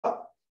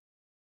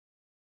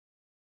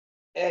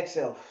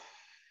exhale.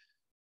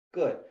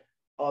 Good.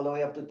 All the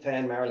way up to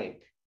 10, Marilyn.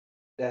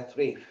 That's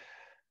 3.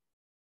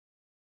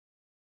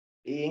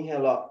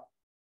 Inhale up.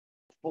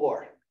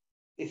 4.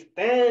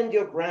 Stand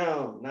your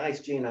ground. Nice,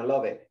 Jean. I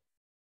love it.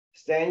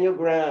 Stand your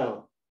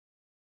ground.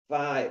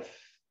 5.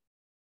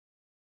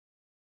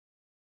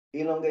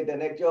 Elongate the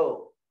neck,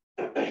 Joe.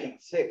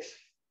 6.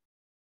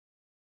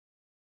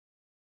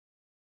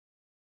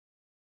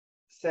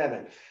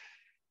 7.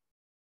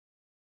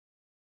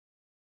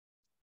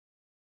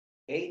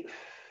 8.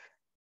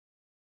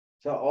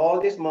 So all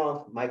this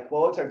month, my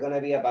quotes are going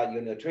to be about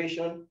your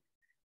nutrition.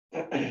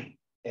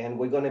 And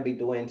we're going to be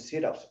doing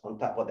sit-ups on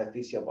top of the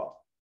physio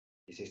ball.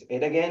 This is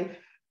 8 again.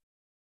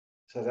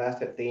 So that's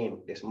the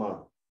theme this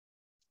month.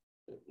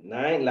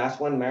 9, last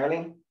one,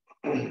 Marilyn.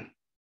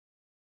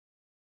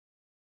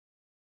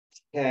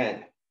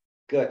 10.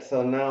 Good.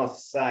 So now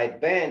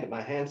side bend.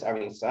 My hands are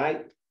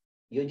inside.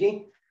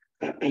 Eugene.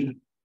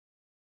 And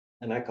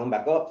I come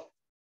back up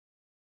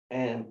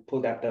and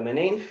pull the abdomen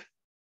in.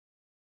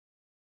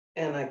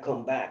 And I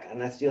come back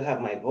and I still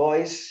have my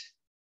voice.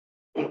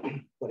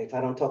 But if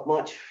I don't talk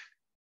much,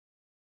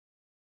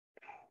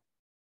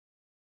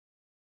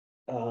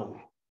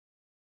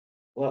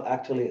 well,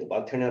 actually,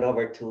 I'll turn it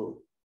over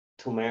to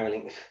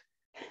Marilyn.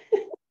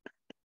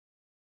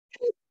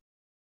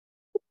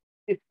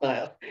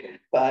 Smile.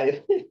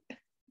 5.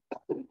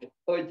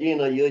 Or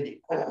Gino, Yuji.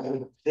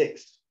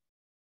 6.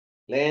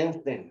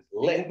 Lengthen,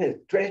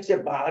 stretch your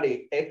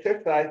body.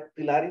 Exercise,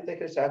 Pilates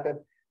exercises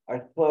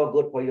are so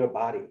good for your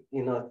body.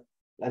 You know,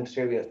 I'm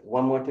serious.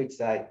 One more to each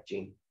side,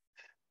 Jean.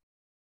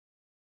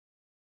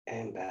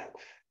 And back.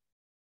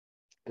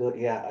 Good,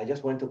 yeah. I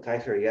just went to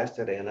Kaiser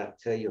yesterday and I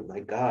tell you,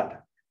 my God,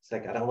 it's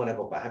like, I don't want to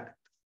go back.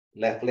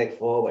 Left leg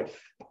forward.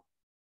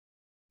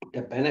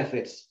 The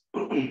benefits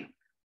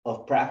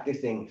of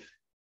practicing.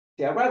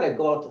 See, I'd rather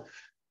go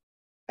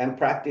and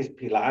practice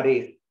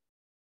Pilates.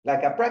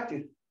 Like I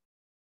practice,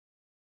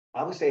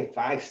 I would say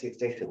 5-6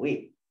 days a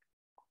week.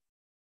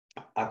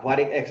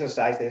 Aquatic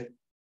exercises,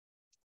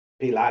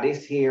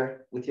 Pilates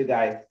here with you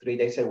guys 3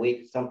 days a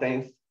week.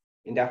 Sometimes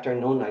in the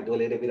afternoon, I do a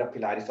little bit of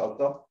Pilates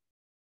also.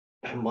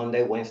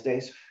 Monday,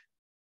 Wednesdays,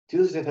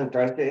 Tuesdays and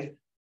Thursdays,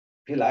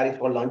 Pilates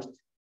for lunch.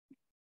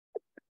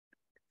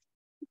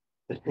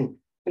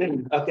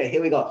 Okay,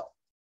 here we go.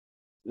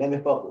 Let me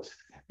focus.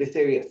 Be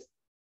serious.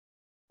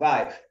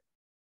 5.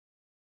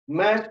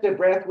 Match the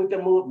breath with the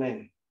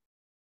movement.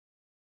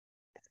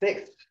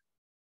 6.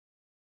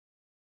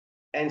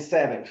 And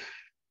 7.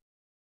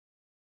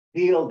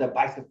 Feel the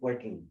bicep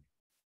working.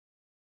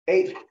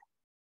 8.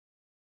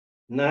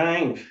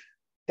 9.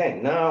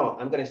 10. Now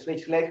I'm going to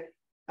switch legs.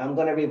 I'm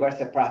going to reverse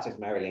the process,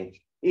 Marilyn.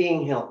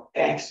 Inhale,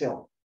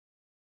 exhale.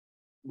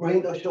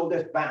 Bring the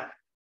shoulders back.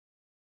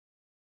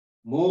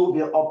 Move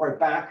your upper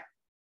back.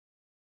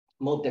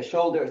 Move the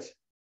shoulders.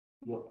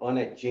 You're on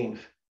it, Jean.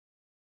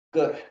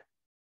 Good.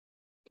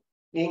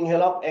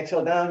 Inhale up,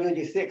 exhale down,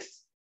 UG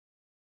 6.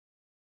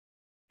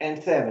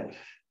 And 7.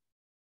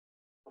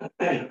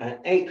 And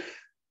 8.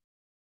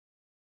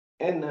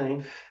 And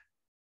 9.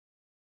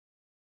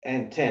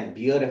 And 10.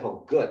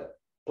 Beautiful. Good.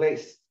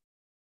 Place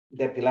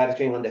the Pilates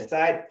string on the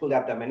side. Pull the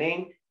abdomen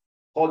in.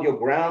 Hold your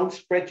ground.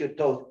 Spread your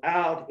toes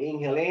out.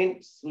 Inhale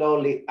in.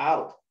 Slowly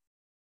out.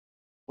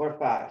 For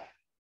 5.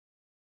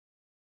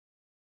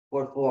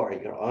 For 4.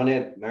 You're on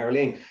it,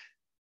 Marilyn.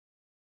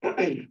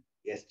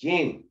 Yes,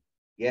 Jean.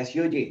 Yes,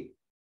 Yuji.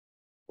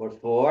 For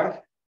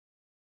 4.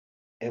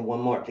 And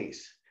one more,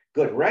 please.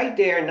 Good. Right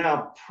there.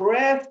 Now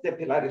press the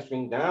Pilates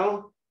string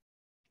down.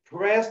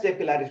 Press the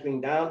Pilates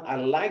string down. I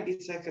like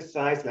this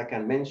exercise, like I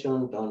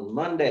mentioned on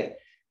Monday.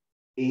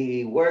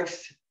 It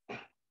works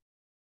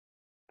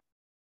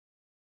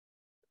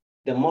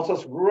the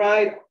muscles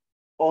right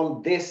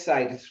on this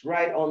side. It's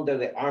right under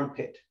the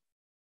armpit.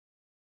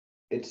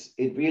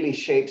 It really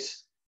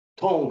shapes,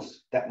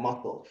 tones that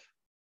muscle,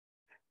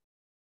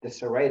 the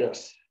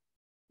serratus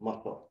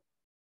muscle,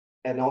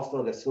 and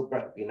also the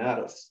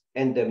supraspinatus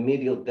and the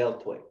medial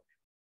deltoid,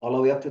 all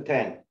the way up to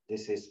 10.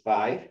 This is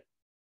 5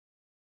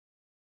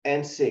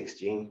 and 6,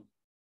 Jean,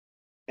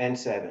 and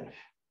 7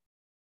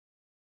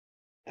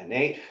 and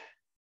 8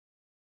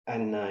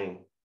 and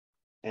 9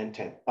 and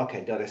 10.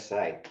 Okay, the other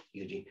side,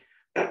 Eugene.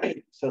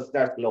 So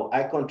start slow.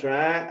 I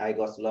contract, I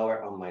go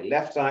slower on my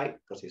left side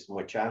because it's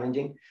more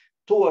challenging.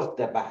 Towards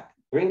the back.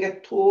 Bring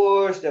it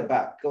towards the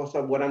back. Because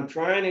what I'm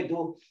trying to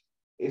do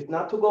is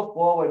not to go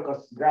forward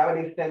because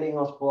gravity is sending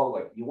us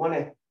forward. You want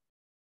to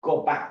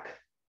go back.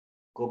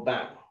 Go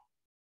back.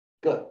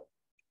 Good.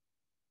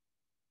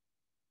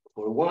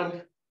 For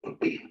 1,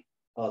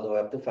 all the way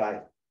up to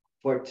 5.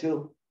 For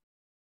 2,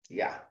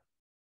 yeah.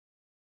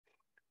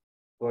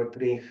 For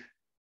 3,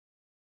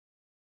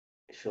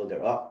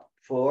 shoulder up.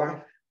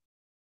 4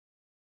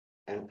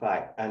 and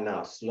 5. And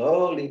now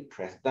slowly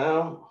press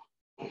down.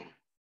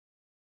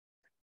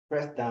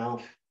 Press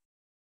down.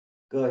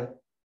 Good.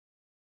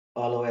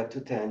 All the way up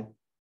to 10.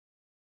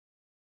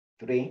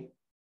 3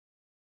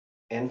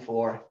 and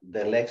 4.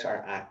 The legs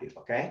are active,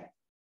 okay?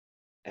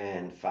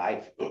 And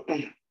 5.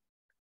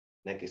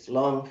 Neck is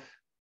long.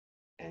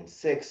 And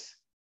 6.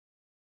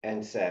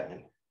 and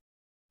 7,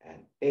 and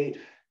 8,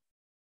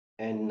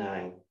 and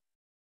 9,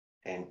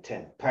 and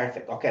 10.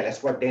 Perfect. Okay,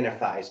 let's work the inner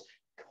thighs.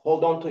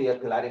 Hold on to your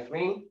Pilates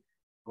ring.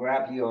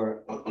 Grab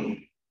your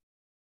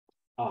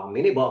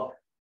mini ball.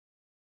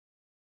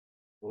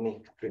 Let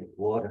me drink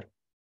water.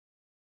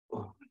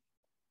 Oh.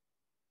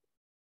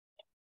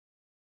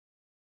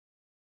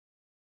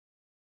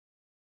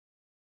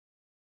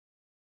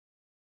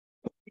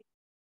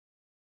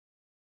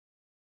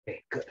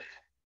 Okay, good.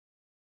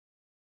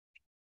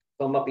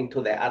 Come up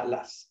into the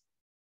Atlas.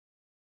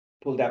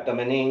 Pull the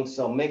abdomen in.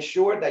 So make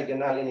sure that you're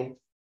not leaning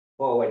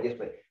forward this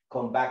way.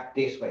 Come back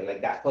this way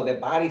like that. So the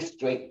body's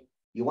straight.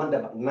 You want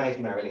the nice,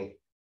 Marilyn.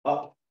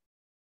 Up.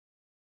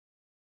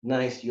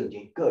 Nice,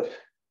 Eugene. Good.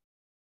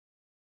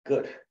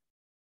 Good.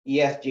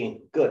 Yes,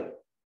 Jean. Good.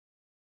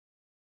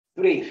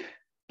 3.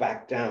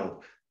 Back down.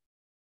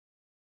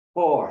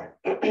 4.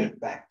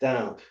 Back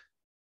down.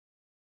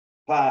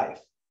 5.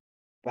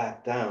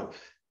 Back down.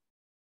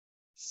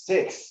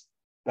 6.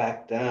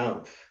 Back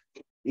down.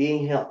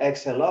 Inhale,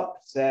 exhale up.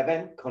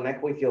 7.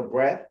 Connect with your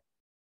breath.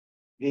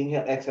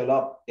 Inhale, exhale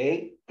up.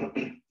 8.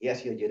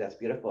 Yes, Eugene. That's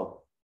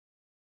beautiful.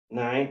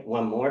 9.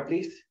 One more,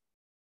 please.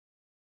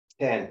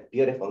 10.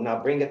 Beautiful.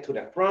 Now bring it to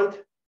the front.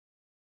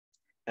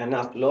 And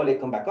now slowly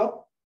come back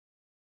up.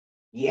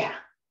 Yeah.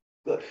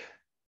 Good.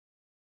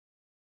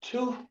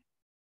 2.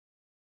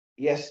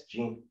 Yes,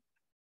 Jean.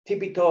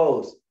 Tippy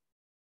toes.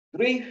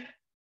 3.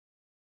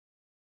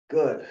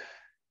 Good.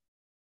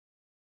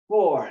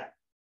 4.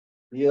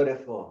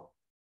 Beautiful.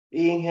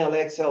 Inhale,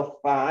 exhale.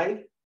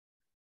 5.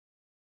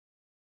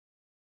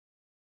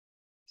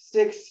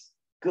 6.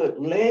 Good.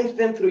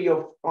 Lengthen through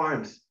your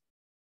arms.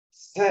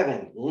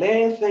 7.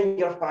 Lengthen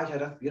your fascia.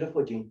 That's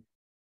beautiful, Jean.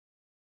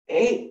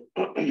 8.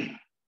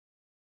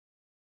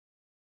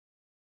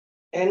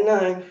 And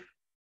 9.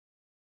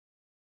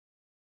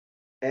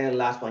 And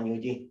last one,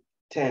 Eugene.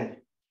 10.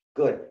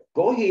 Good.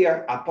 Go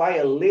here, apply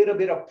a little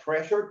bit of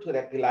pressure to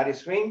the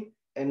Pilates ring,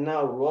 and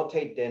now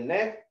rotate the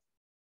neck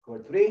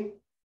for 3,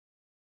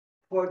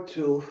 for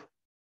 2,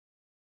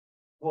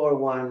 for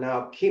 1.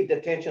 Now keep the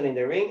tension in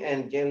the ring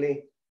and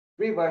gently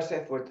reverse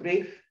it for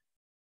 3,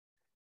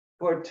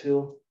 for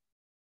 2,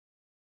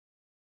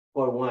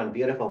 for 1.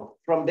 Beautiful.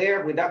 From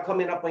there, without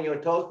coming up on your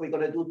toes, we're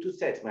going to do 2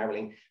 sets,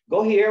 Marilyn.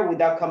 Go here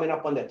without coming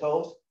up on the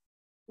toes.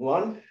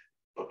 1,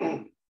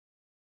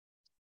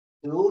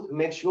 2.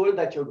 Make sure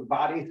that your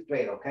body is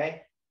straight,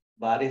 okay?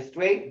 Body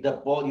straight,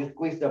 the ball, you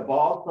squeeze the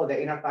ball so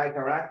the inner thighs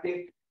are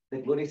active, the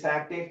glute is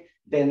active,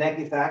 the neck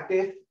is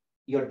active,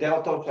 your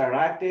deltoids are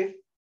active.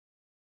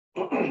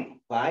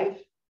 5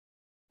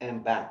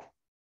 and back.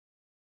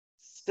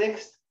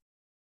 6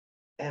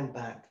 and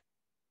back.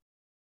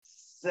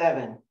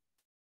 7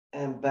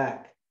 and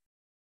back.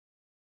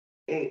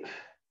 8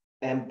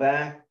 and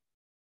back.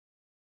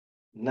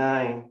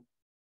 9,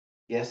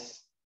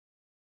 yes,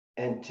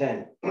 and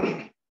 10.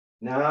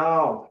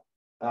 Now,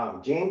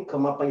 Jean,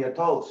 come up on your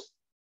toes.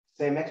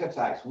 Same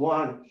exercise.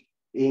 1,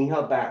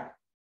 inhale back.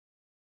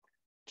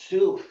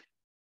 2,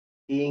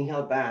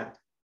 inhale back.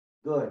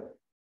 Good.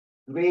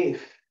 3,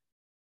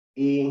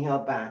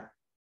 inhale back.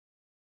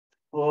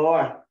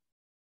 4,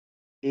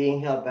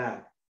 inhale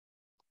back.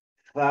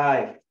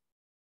 5,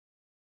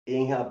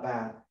 inhale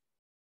back.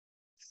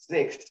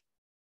 6,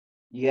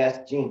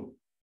 yes, Jean.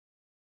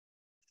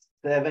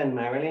 7,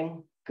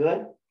 Marilyn,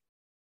 good.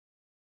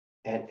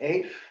 And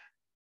 8,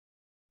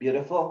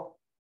 beautiful.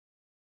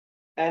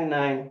 And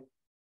 9,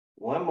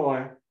 one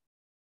more.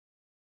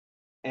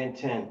 And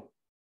 10,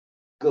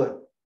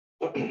 good.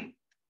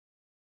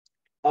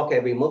 Okay,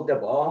 remove the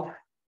ball.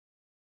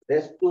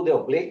 Let's do the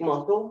oblique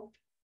muscle.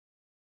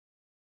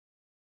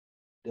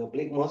 The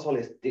oblique muscle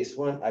is this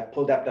one. I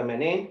pulled up the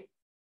abdomen in.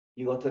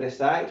 You go to the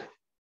side.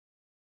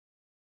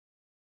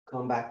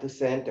 Come back to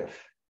center.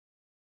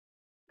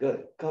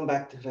 Good. Come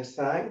back to the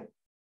side.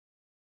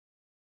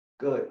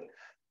 Good.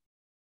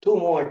 2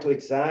 more to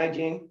each side,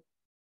 Jean.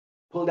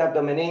 Pull the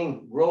abdomen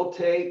in.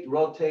 Rotate,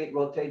 rotate,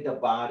 rotate the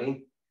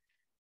body.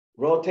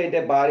 Rotate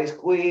the body.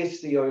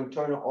 Squeeze your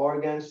internal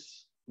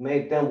organs.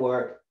 Make them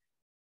work.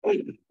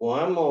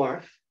 1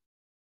 more.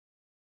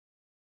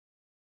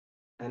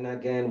 And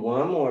again,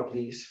 1 more,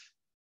 please.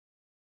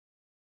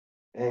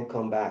 And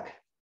come back.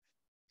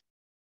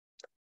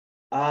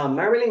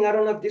 Marilyn, I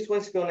don't know if this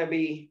one's gonna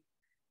be,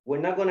 we're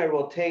not gonna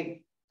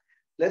rotate.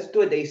 Let's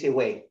do it the easy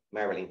way,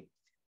 Marilyn.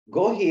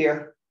 Go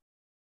here,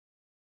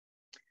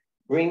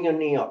 bring your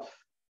knee up.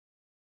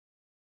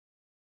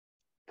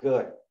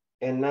 Good.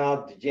 And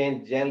now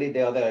gently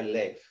the other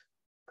leg.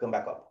 Come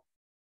back up.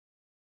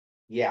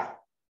 Yeah.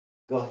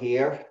 Go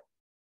here.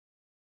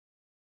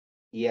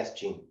 Yes,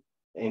 Jean.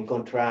 And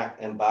contract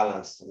and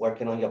balance,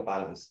 working on your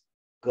balance.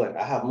 Good.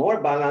 I have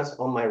more balance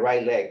on my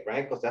right leg,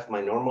 right? Because that's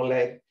my normal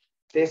leg.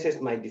 This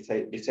is my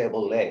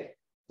disabled leg.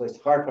 So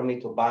it's hard for me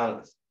to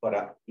balance.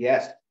 But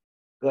yes,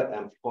 good.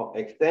 And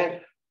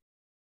extend.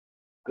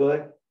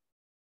 Good.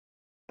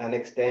 And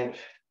extend.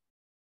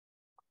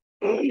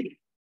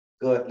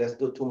 Good. Let's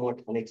do 2 more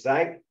on each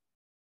side.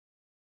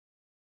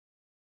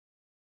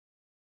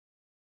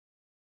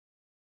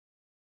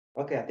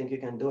 Okay, I think you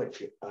can do it,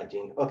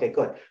 Jean. Okay,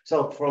 good.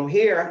 So from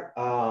here,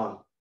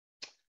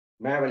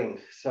 Marilyn,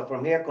 so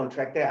from here,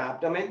 contract the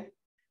abdomen,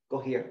 go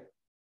here.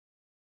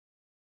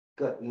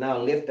 Good, now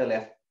lift the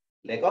left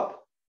leg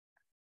up.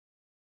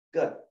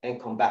 Good, and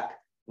come back.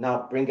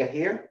 Now bring it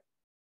here.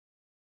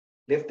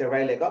 Lift the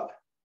right leg up.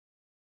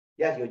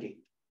 Yes, Yuji,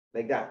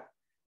 like that.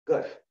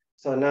 Good.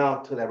 So now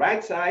to the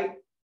right side,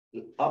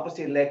 the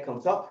opposite leg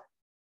comes up.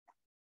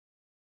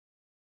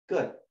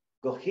 Good,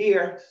 go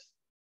here.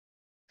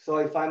 So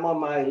if I'm on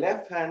my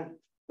left hand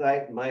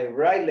side, my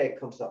right leg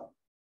comes up.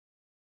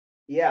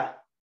 Yeah,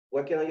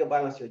 working on your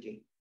balance,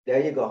 Yuji.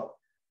 There you go.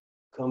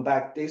 Come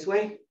back this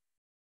way.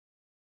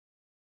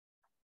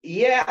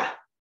 Yeah,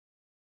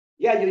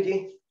 yeah,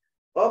 Yuji.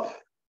 Up.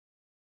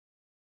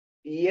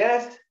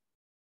 Yes,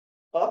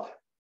 up.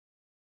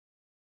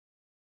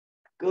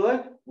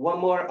 Good. One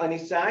more on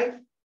each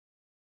side.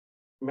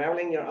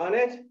 Marilyn, you're on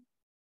it.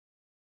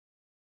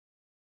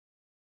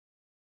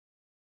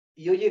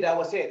 Yuji, that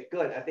was it.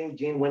 Good. I think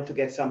Jean went to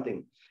get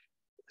something.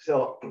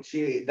 So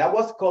that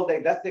was called,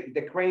 that's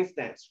the crane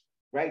stance,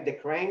 right? The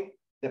crane,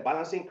 the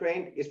balancing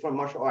crane is from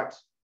martial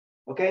arts.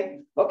 Okay.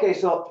 Okay.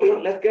 So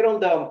let's get on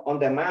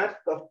the mat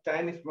because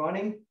time is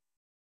running.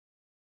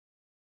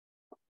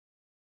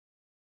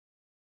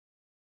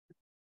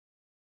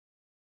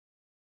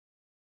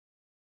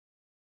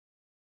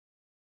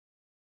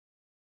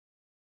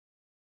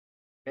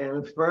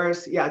 And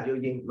first, yeah,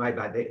 Yuji, my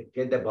bad.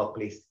 Get the ball,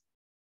 please.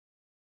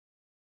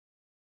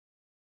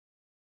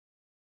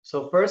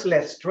 So first,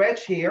 let's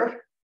stretch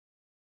here.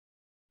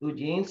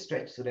 Eugene,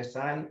 stretch to the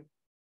side.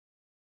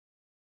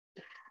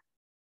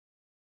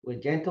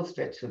 With gentle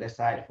stretch to the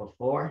side for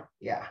 4.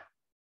 Yeah,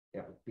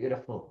 yeah,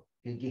 beautiful.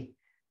 Yuji.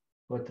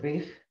 For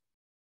 3,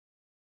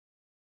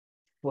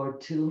 for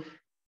 2,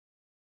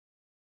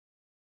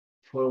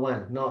 for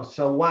 1. No,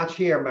 so watch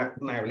here,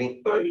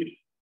 Marilyn.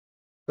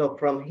 So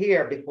from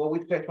here, before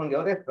we stretch on the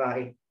other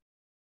side,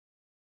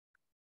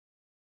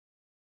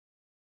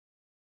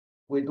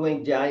 we're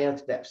doing giant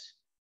steps.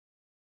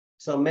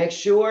 So make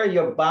sure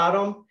your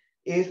bottom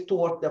is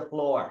towards the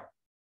floor.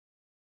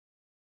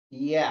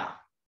 Yeah,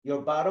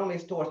 your bottom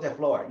is towards the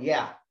floor.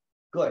 Yeah,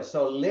 good.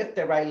 So lift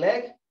the right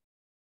leg.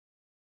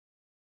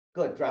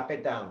 Good, drop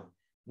it down.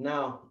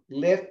 Now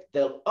lift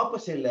the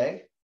opposite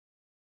leg.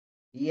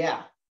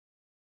 Yeah.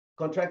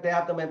 Contract the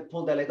abdomen,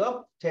 pull the leg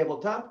up,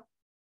 tabletop.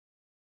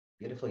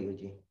 Beautiful,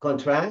 Yuji.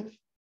 Contract.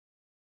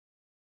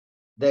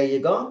 There you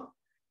go.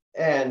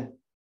 And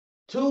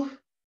 2,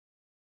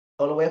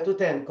 all the way up to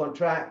 10.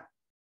 Contract.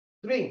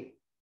 3.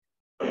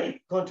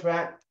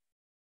 Contract.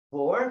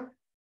 4.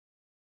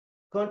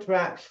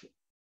 Contract.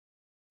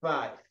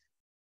 5.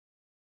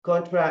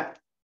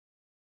 Contract.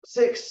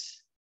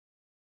 6.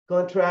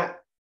 Contract.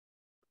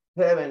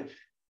 7.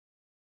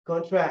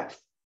 Contract.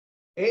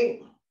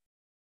 8.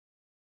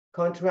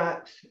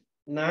 Contract.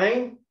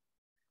 9.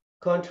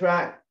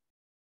 Contract.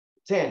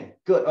 10.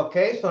 Good.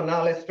 Okay. So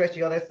now let's stretch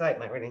the other side,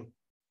 my reading.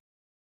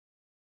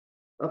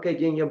 Okay,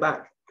 Jean, you're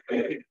back.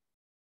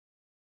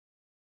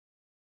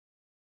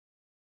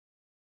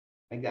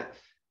 I got.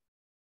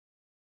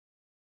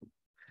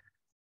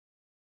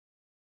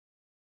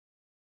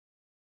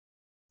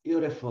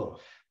 Beautiful.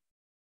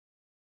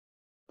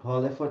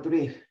 Hold it for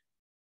 3.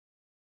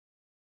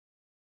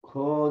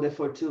 Hold it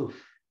for 2.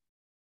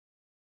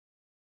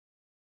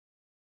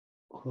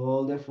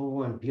 Hold it for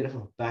 1.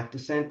 Beautiful. Back to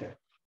center.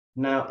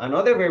 Now,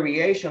 another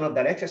variation of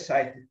that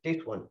exercise is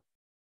this one.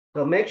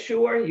 So make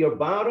sure your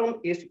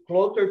bottom is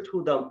closer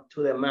to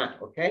the mat,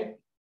 okay?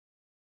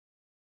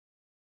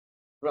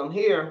 From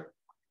here,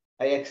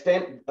 I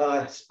extend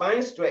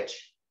spine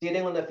stretch,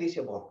 sitting on the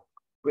physio ball.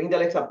 Bring the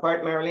legs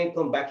apart, Marilyn.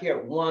 Come back here.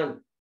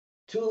 1,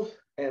 2,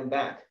 and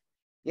back.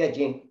 Yeah,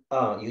 Jean.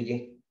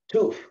 Eugene.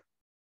 2,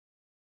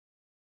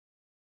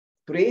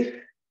 3.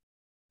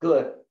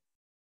 Good.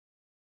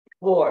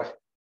 4,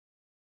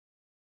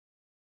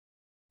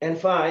 and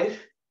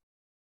 5,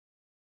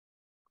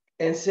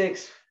 and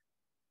 6,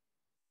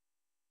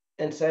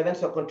 and 7.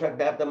 So contract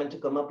the abdomen to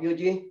come up,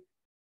 Eugene.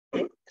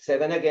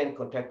 7 again.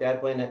 Contract the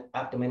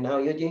abdomen now,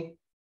 Eugene.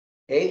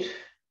 8.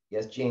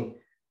 Yes, Jean.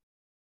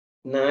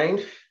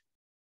 9.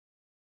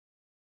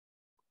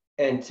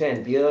 And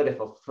 10.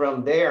 Beautiful.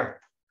 From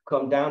there,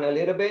 come down a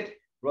little bit.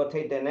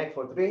 Rotate the neck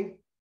for 3.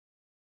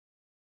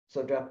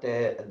 So drop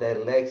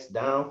the legs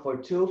down for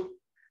 2.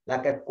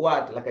 Like a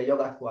quad, like a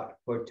yoga squat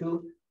for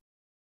 2.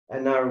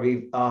 And now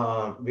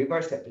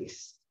reverse it,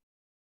 please.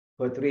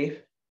 For 3,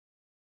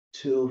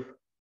 2,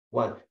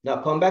 1.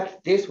 Now come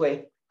back this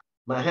way.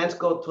 My hands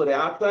go to the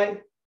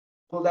outside.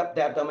 Pull up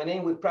the abdomen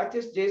in. We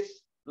practiced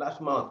this last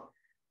month.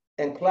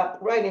 And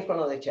clap right in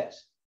front of the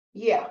chest.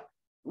 Yeah,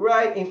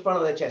 right in front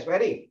of the chest.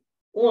 Ready?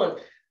 1.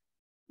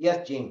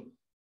 Yes, Jean.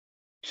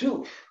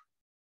 2.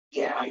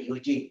 Yeah,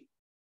 Eugene.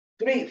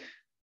 3.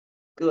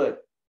 Good.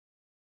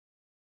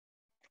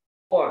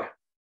 4.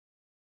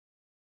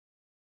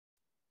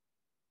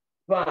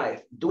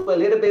 5. Do a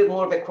little bit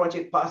more of a crunch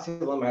if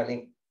possible,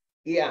 Marilyn.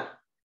 Yeah.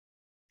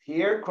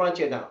 Here, crunch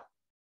it down.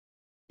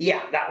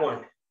 Yeah, that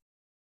one.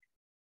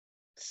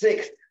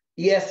 6.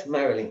 Yes,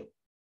 Marilyn.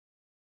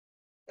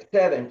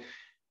 7,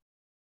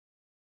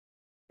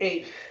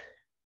 8,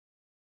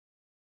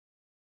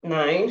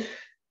 9,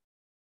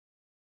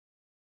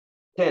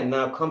 10.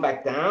 Now come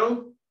back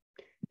down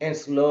and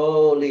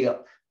slowly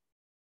up.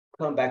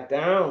 Come back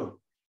down,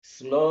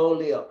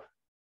 slowly up,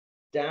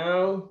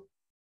 down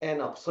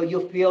and up. So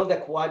you feel the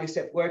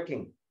quadricep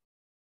working.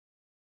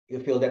 You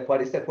feel the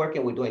quadricep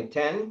working. We're doing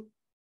 10,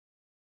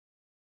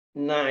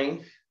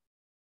 9,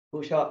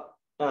 push up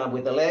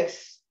with the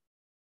legs,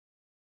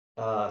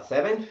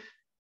 7,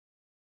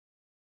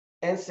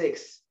 and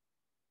 6,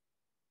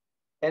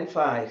 and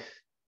 5,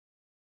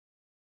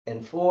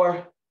 and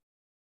 4,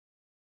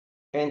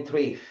 and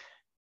 3,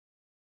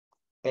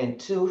 and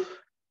 2,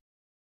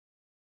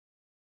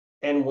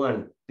 and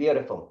 1.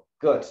 Beautiful.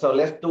 Good. So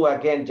let's do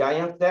again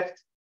giant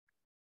steps.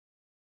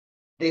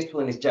 This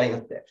one is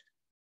giant steps.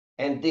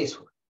 And this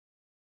one.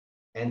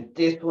 And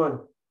this one.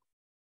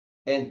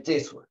 And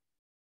this one.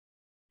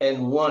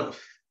 And 1.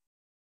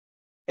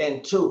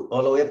 And 2.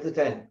 All the way up to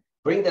 10.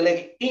 Bring the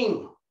leg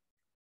in.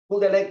 Pull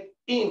the leg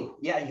in.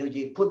 Yeah,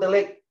 Yuji. Put the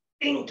leg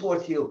in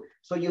towards you.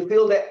 So you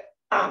feel the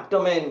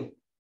abdomen.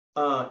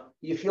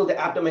 You feel the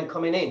abdomen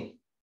coming in.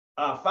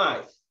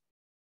 5.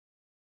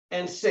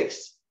 And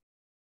 6.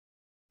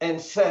 And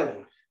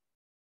 7.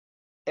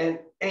 And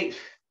 8.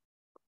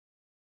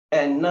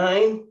 And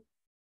 9.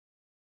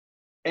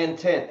 And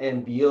 10.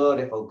 And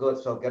beautiful. Good.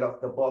 So get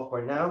off the ball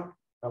for now.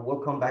 And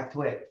we'll come back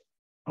to it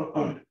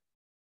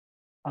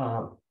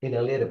in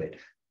a little bit.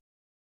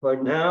 For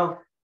now,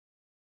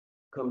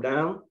 come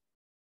down.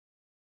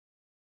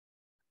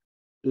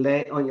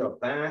 Lay on your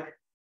back.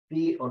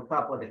 Feet on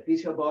top of the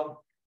physio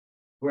ball.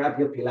 Grab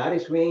your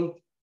Pilates ring.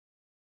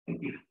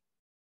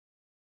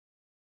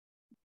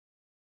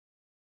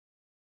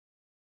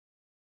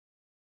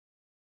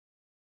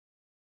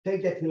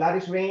 Take the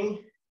Pilates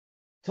ring.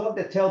 Tuck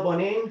the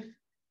tailbone in.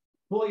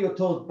 Pull your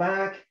toes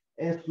back.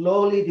 And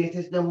slowly, this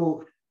is the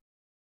move.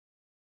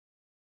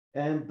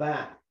 And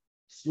back.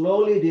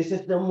 Slowly, this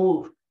is the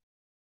move.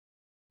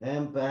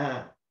 And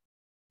back.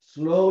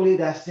 Slowly,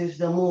 that is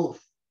the move.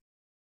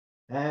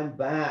 And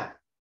back.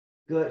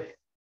 Good.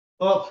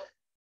 Up.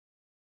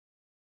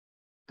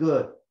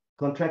 Good.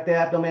 Contract the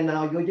abdomen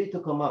now. You need to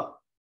come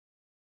up.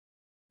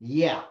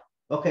 Yeah.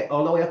 Okay,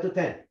 all the way up to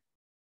 10.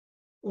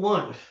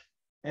 1.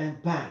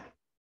 And back.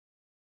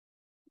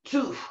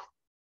 2.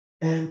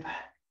 And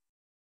back.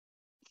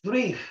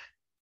 3.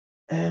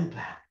 And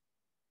back.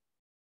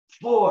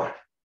 4.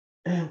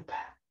 And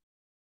back.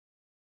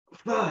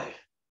 5.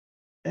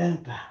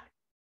 And back.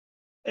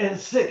 And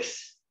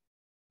 6.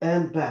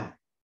 And back.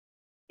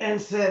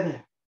 And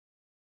 7.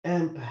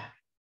 And back.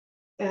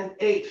 And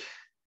 8.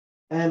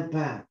 And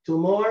back. 2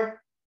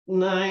 more.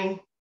 9.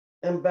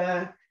 And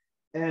back.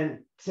 And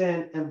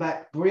 10. And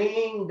back.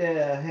 Bring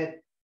the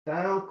head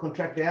down.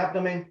 Contract the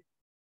abdomen.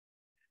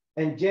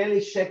 And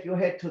gently shake your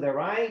head to the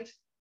right.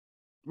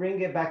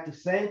 Bring it back to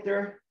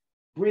center.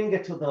 Bring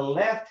it to the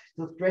left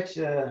to stretch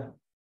the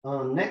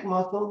neck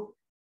muscle.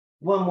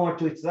 1 more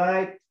to each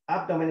side.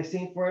 Abdomen is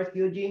in first,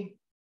 Yuji.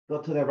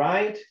 Go to the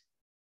right.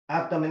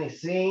 Abdomen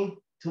is in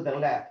to the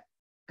left.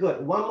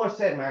 Good. 1 more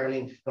set,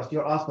 Marilyn, because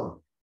you're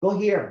awesome. Go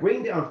here.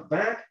 Bring the arms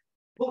back.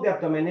 Pull the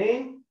abdomen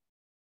in.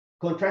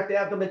 Contract the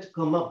abdomen to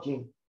come up,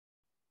 Jim.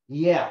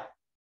 Yeah.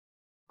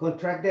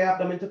 Contract the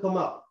abdomen to come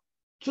up.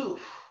 2.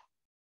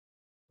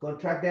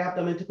 Contract the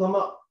abdomen to come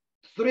up.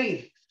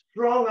 3.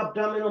 Strong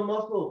abdominal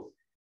muscles.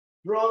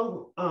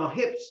 Strong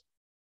hips.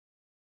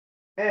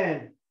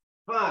 And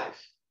 5.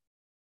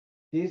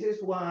 This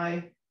is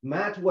why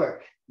mat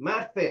work,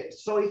 mat fit,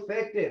 is so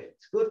effective.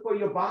 It's good for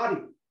your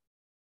body.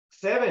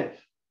 7.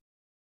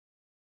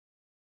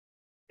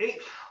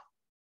 8.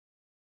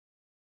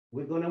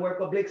 We're going to work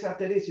obliques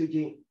after this,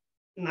 Eugene.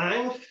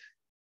 9.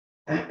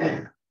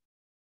 10.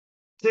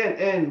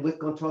 And with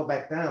control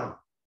back down.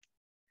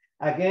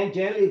 Again,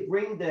 gently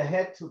bring the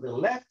head to the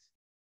left.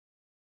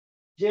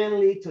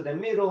 Gently to the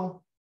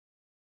middle.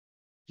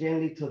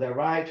 Gently to the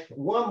right.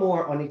 1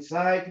 more on each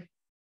side.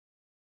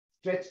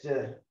 Stretch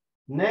the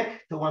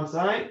neck to one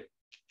side.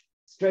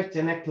 Stretch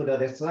the neck to the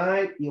other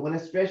side. You want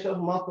to stretch those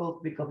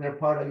muscles because they're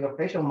part of your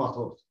facial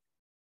muscles.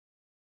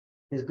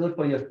 It's good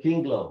for your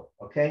skin glow,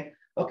 okay?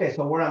 Okay,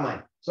 so where am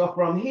I? So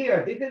from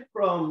here, this is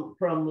from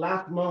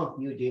last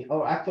month, Eugene,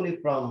 or actually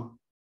from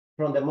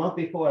the month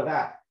before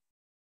that.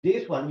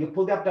 This one, you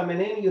pull the abdomen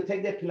in, you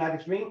take the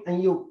Pilates ring,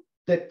 and you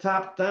the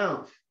top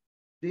down.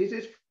 This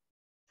is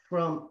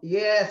from,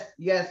 yes,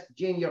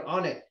 Jean, you're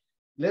on it.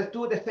 Let's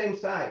do the same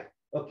side,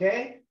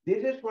 okay?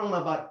 This is from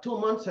about 2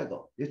 months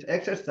ago, this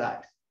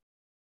exercise.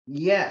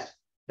 Yes,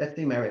 let's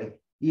see, Mary.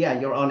 Yeah,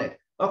 you're on it.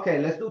 Okay,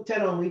 let's do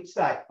 10 on each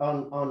side,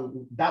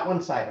 on that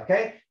one side,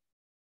 okay?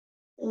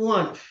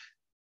 1.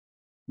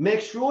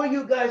 Make sure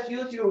you guys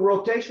use your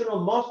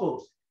rotational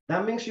muscles.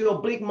 That means your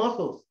oblique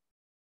muscles.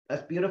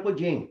 That's beautiful,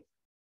 Jean.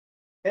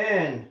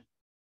 And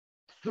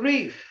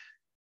 3.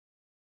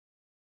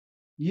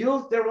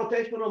 Use the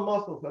rotational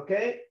muscles,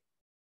 okay?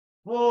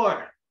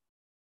 4.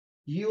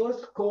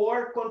 Use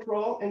core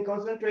control and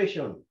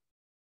concentration.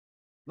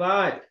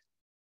 5.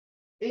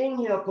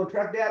 Inhale,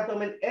 contract the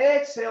abdomen.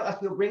 Exhale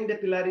as you bring the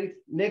Pilates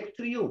next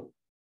to you.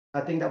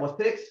 I think that was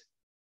 6.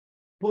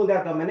 Pull the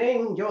abdomen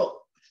in, yo.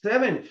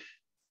 7.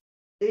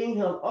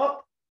 Inhale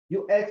up,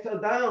 you exhale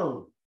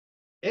down.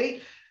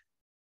 8.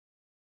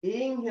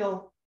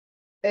 Inhale,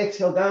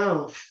 exhale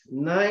down.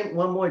 9.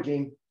 One more,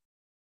 Jim.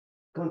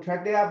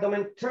 Contract the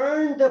abdomen,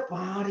 turn the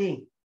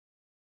body,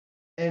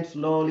 and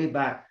slowly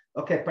back.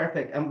 Okay,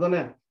 perfect.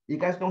 You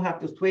guys don't have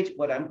to switch,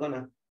 but I'm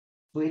gonna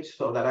switch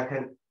so that I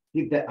can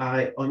keep the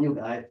eye on you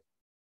guys.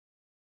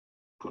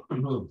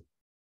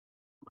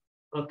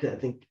 Okay, I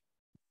think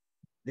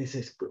this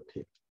is good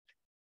here.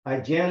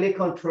 I gently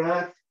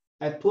contract,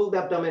 I pull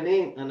the abdomen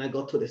in, and I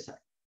go to the side.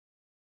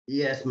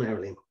 Yes,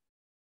 Marilyn.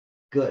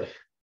 Good.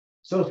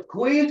 So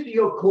squeeze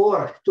your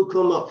core to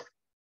come up.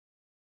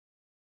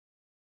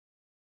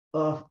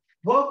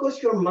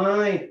 Focus your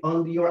mind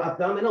on your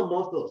abdominal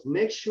muscles.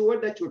 Make sure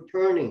that you're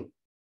turning.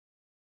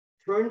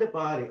 Turn the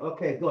body.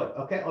 Okay, good.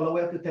 Okay, all the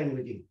way up to 10,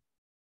 Eugene.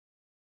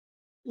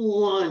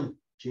 1,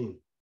 Gene.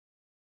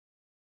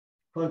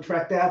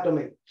 Contract the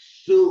abdomen.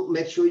 So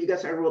make sure you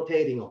guys are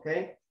rotating,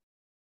 okay?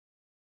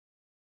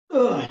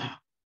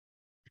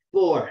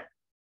 4.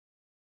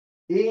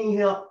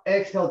 Inhale,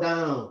 exhale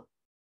down.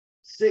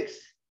 6.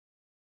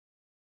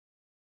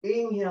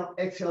 Inhale,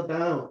 exhale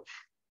down.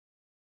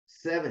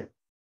 7.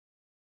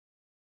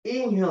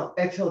 Inhale,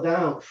 exhale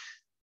down.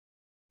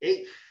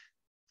 8.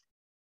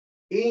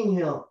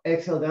 Inhale,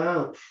 exhale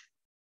down.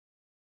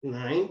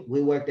 9.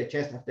 We work the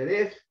chest after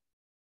this.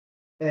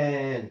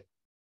 And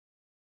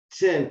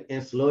 10,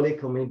 and slowly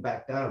coming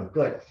back down.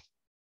 Good.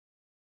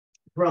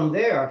 From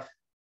there,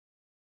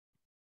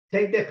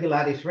 take the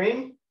Pilates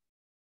ring,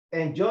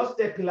 and just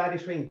the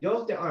Pilates ring,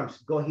 just the arms.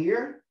 Go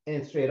here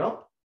and straight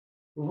up.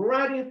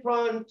 Right in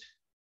front,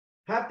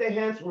 have the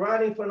hands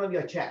right in front of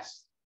your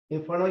chest,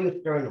 in front of your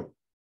sternum,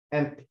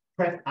 and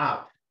press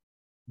out.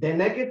 The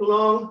neck is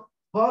long,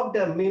 hug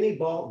the mini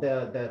ball,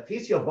 the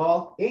physio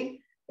ball in,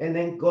 and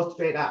then go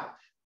straight out.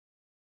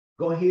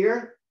 Go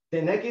here,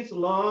 the neck is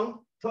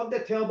long, tuck the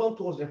tailbone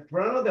towards the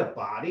front of the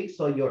body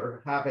so you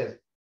have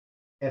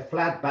a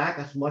flat back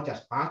as much as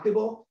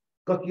possible,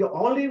 because you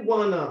only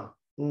wanna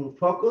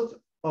focus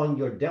on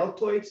your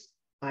deltoids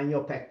and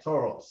your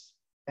pectorals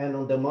and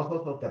on the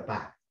muscles of the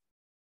back.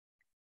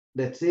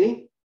 Let's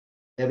see,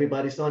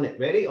 everybody's on it.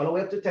 Ready? All the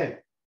way up to 10.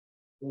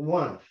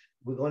 1,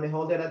 we're gonna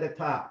hold it at the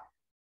top.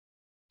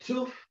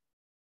 2,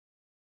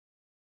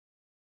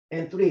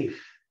 and 3.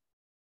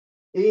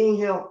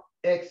 Inhale,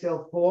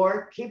 exhale,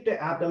 4. Keep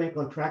the abdomen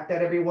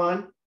contracted,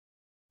 everyone.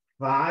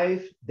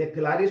 5, the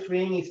Pilates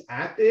ring is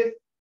active.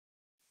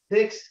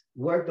 6,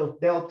 work those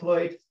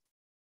deltoids,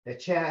 the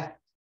chest.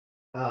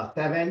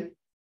 7,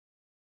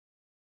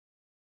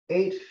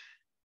 8,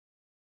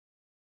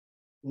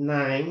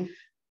 9.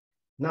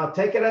 Now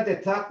take it at the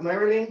top,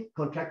 Marilyn,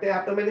 contract the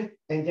abdomen,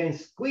 and then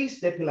squeeze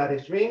the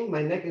Pilates ring.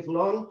 My neck is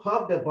long,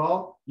 hug the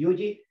ball,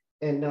 Yuji,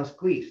 and now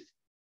squeeze.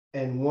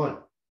 And 1,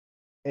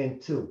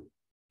 and 2,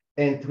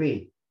 and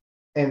 3,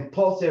 and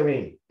pulse the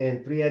ring,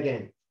 and 3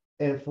 again,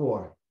 and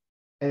 4,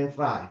 and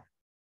 5,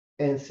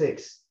 and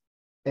 6,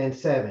 and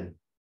 7,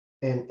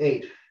 and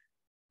 8,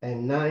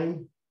 and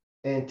 9,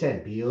 and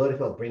 10.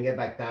 Beautiful, bring it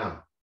back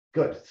down.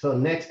 Good, so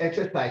next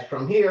exercise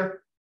from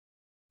here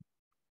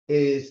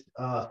is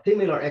a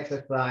similar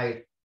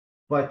exercise,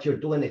 but you're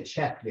doing a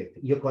chest lift.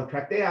 You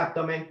contract the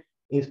abdomen.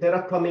 Instead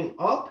of coming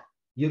up,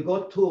 you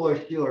go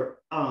towards your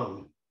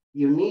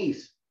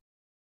knees.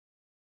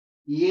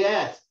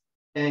 Yes,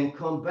 and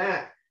come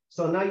back.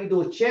 So now you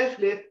do a chest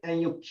lift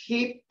and you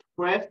keep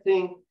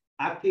pressing,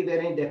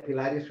 activating the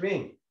Pilates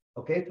ring.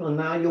 Okay, so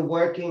now you're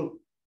working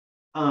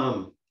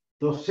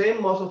those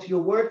same muscles you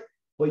work,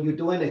 but you're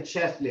doing a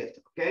chest lift,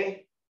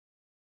 okay?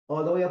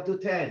 All the way up to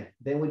 10.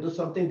 Then we do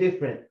something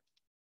different.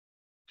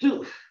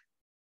 2,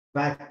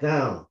 back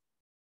down.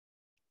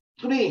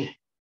 3,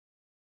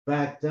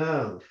 back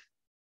down.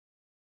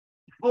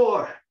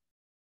 4,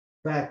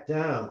 back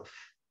down.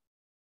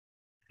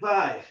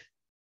 5,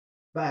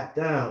 back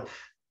down.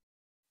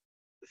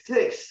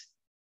 6,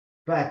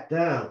 back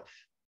down.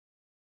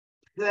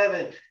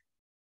 7,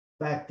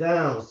 back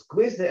down.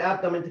 Squeeze the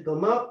abdomen to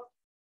come up.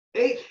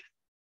 8,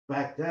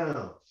 back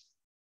down.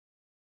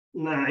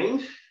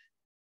 9,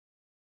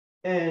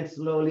 and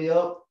slowly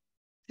up.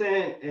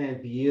 10,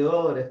 and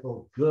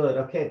beautiful, good.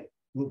 Okay,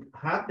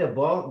 have the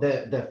ball,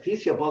 the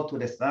physio ball to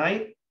the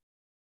side,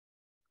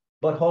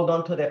 but hold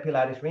on to the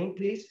Pilates ring,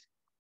 please.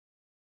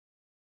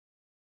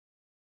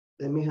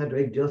 Let me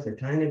hydrate just a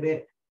tiny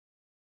bit.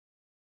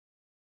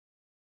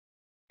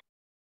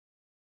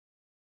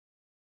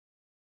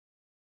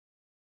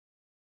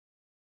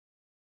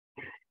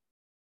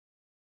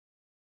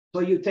 So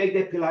you take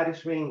the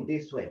Pilates ring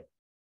this way,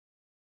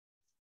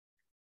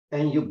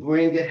 and you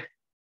bring it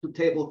to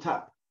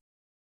tabletop,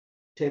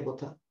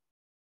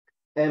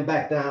 and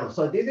back down.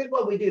 So this is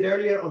what we did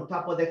earlier on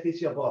top of the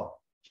physio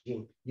ball.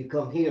 You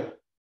come here,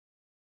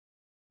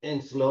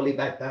 and slowly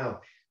back down.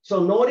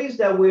 So notice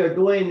that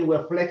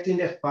we're flexing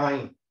the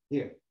spine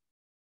here.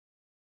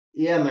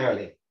 Yeah,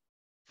 Marilyn.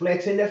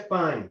 Flexing the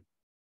spine.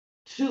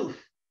 2,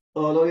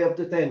 all the way up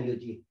to 10,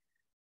 Eugene.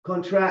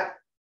 Contract.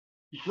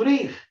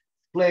 3,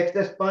 flex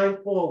the spine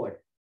forward.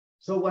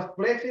 So what's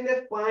flexing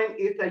the spine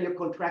is that you're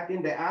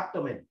contracting the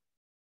abdomen.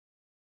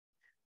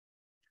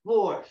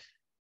 4,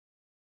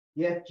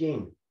 yes,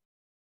 Jim.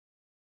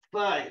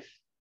 5,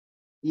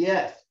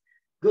 yes,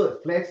 good.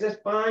 Flex the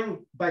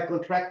spine by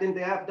contracting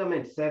the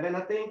abdomen. 7,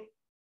 I think.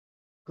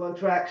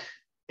 Contract.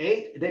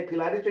 8, the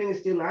Pilates string is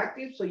still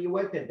active, so you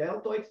work the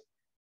deltoids.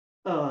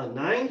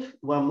 9,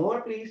 one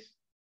more, please.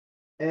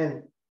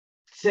 And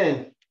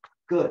 10,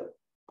 good.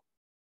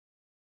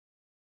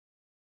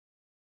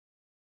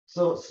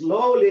 So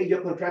slowly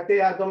you contract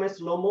the abdomen,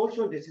 slow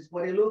motion. This is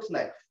what it looks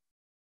like.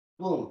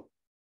 Boom.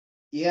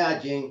 Yeah,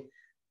 Jane.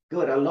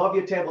 Good. I love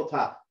your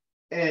tabletop.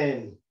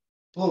 And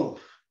boom.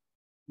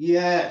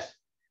 Yes.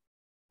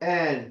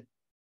 And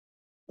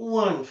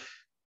 1.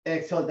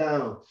 Exhale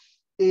down.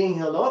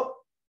 Inhale up.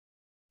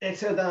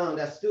 Exhale down.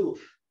 That's 2.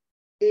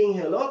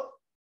 Inhale up.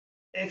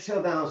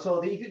 Exhale down. So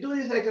if you do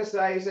these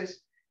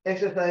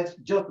exercise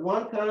just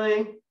one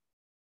time,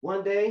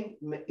 one day,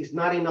 it's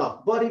not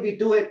enough. But if you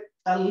do it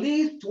at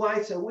least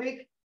twice a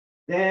week,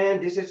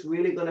 then this is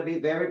really going to be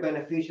very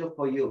beneficial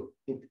for you,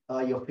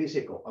 your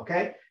physical,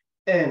 okay?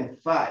 And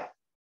 5,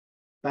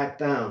 back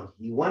down.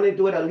 You want to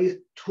do it at least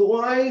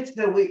twice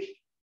a week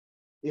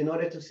in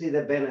order to see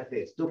the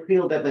benefits, to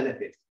feel the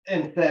benefits.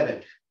 And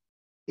 7,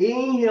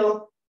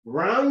 inhale,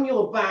 round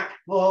your back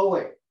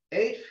forward.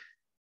 8,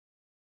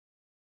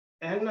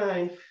 and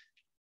 9.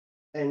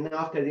 And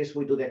after this,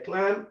 we do the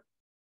climb.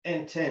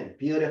 And 10,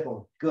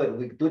 beautiful, good.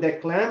 We do the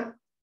climb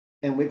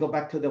and we go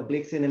back to the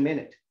obliques in a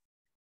minute.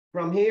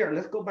 From here,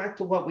 let's go back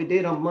to what we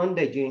did on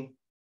Monday, Jean.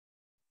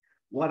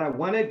 What I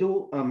want to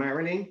do,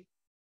 Marilyn,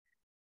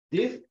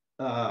 this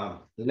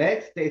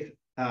leg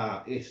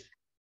is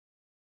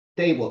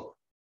stable.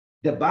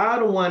 The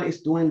bottom one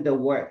is doing the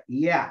work.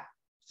 Yeah,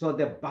 so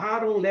the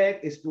bottom leg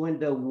is doing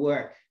the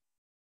work.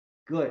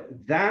 Good.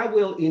 That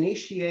will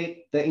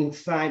initiate the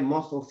inside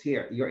muscles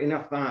here, your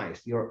inner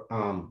thighs, your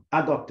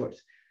adductors,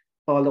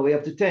 all the way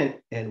up to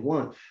 10. And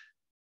 1,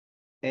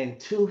 and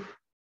 2,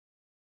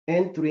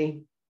 and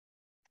 3,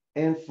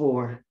 and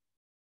 4,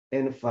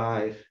 and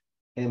 5,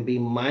 and be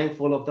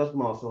mindful of those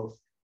muscles.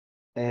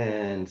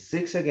 And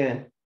 6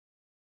 again,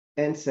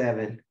 and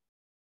 7,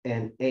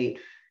 and 8,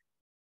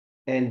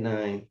 and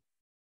 9,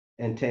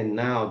 and 10.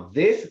 Now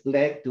this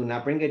leg, do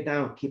not bring it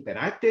down. Keep it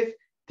active.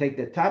 Take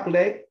the top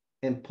leg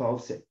and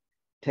pulse it.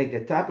 Take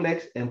the top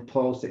legs and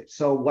pulse it.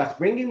 So what's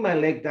bringing my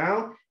leg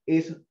down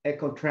is a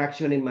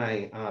contraction in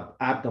my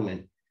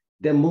abdomen.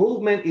 The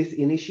movement is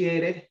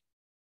initiated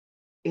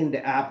in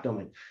the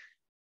abdomen.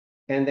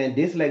 And then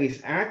this leg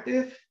is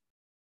active.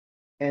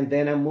 And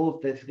then I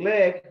move this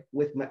leg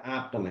with my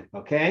abdomen,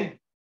 okay?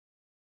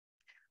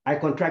 I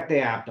contract the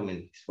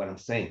abdomen, is what I'm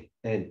saying.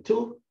 And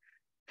 2,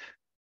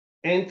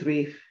 and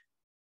 3,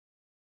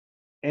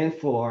 and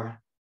 4,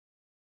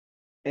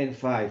 and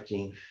 5,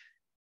 Jean.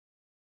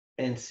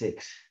 And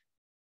 6,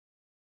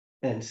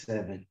 and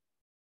 7.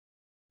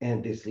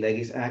 And this leg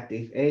is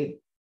active. 8,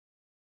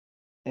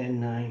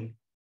 and 9,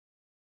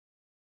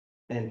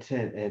 and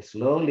 10. And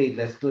slowly,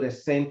 let's do the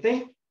same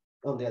thing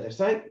on the other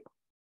side.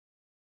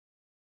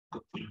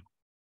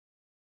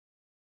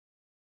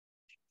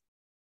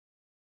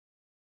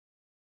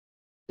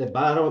 The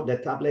bottom, the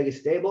top leg is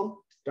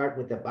stable. Start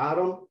with the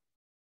bottom.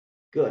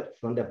 Good.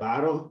 From the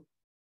bottom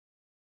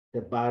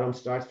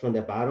starts from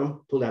the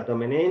bottom. Pull the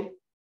abdomen in.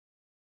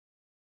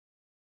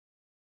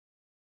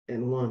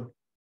 And 1,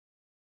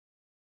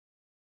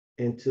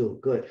 and 2,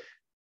 good.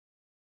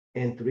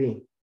 And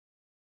 3,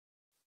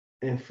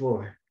 and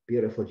 4,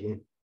 beautiful,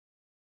 Jean.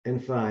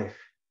 And 5,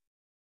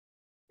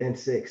 and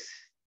 6,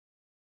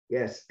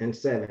 yes, and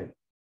 7,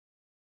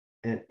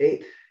 and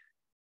 8,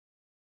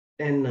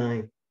 and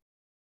 9,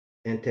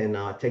 and 10.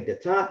 Now I take the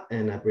top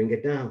and I bring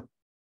it down.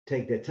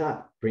 Take the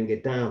top, bring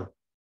it down.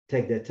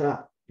 Take the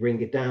top,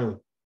 bring it down.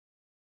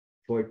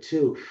 For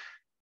 2,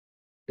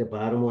 the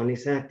bottom one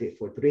is active.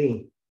 For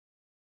 3,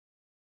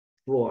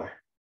 4,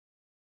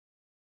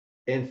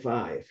 and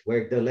 5,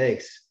 work the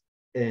legs.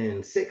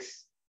 And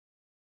 6,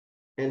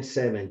 and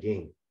 7,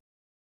 Jean.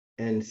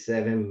 And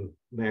 7,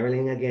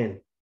 Marilyn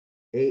again.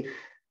 8,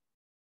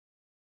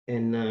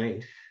 and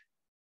 9,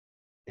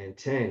 and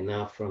 10.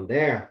 Now from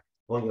there,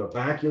 on your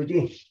back,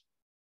 Eugene,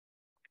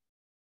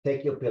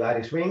 take your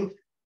Pilates ring,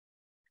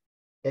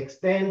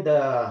 extend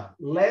the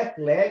left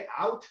leg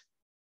out,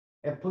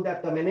 and put that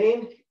abdomen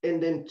in,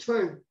 and then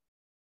turn.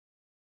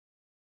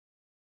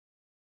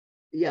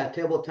 Yeah,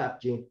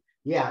 tabletop, Jean.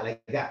 Yeah,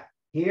 like that.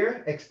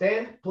 Here,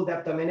 extend, put the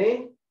abdomen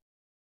in.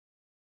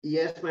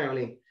 Yes,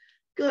 Marilyn.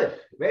 Good.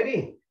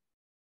 Ready?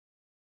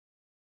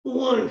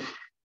 1,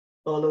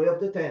 all the way up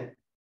to 10.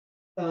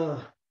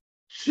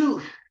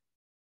 2,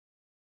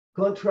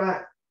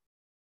 contract.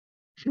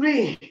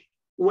 3,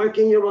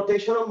 working your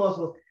rotational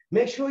muscles.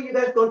 Make sure you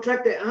guys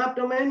contract the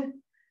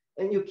abdomen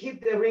and you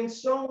keep the ring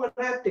somewhat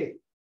active.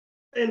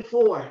 And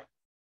 4,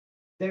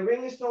 the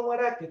ring is somewhat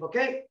active,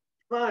 okay?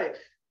 5,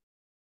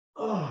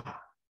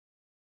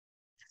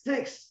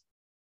 6,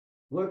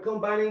 We're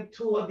combining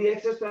two of the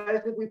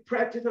exercises we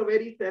practiced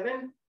already.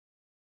 7,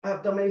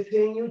 abdomen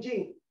in UG.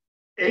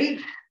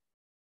 8,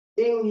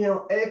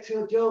 inhale,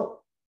 exhale,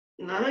 Joe.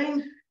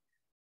 9,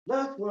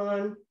 last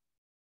one.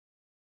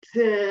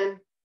 10,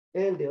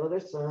 and the other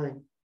side.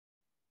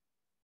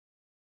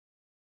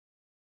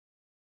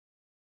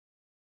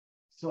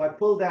 So I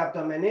pull the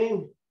abdomen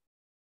in,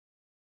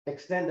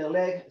 extend the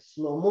leg,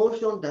 slow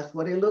motion. That's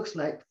what it looks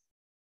like.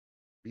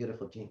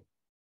 Beautiful, Jean.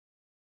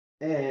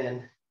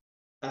 And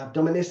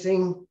abdomen is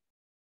in.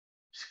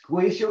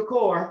 Squeeze your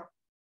core.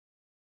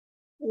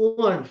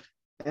 1,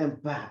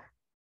 and back.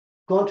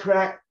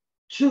 Contract.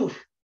 2,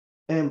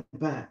 and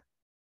back.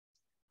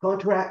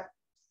 Contract.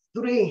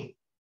 3,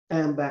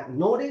 and back.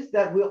 Notice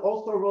that we're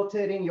also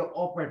rotating your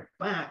upper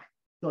back.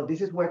 So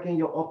this is working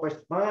your upper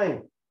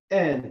spine.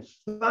 And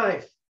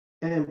 5,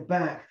 and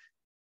back.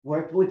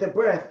 Work with the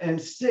breath.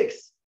 And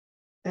 6,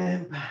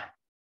 and back.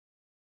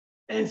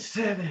 And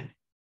 7,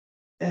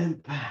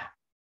 and back.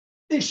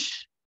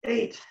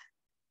 8,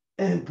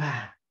 and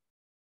back.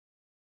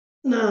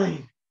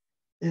 9,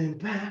 and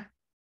back.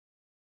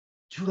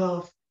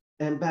 12,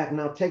 and back.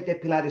 Now take the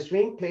Pilates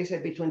ring, place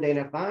it between the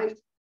inner thighs.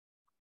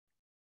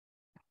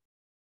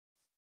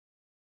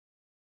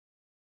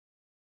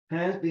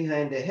 Hands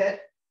behind the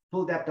head,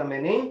 pull the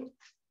abdomen in.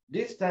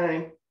 This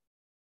time,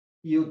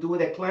 you do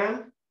the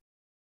climb,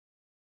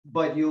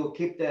 but you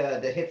keep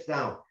the hips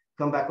down.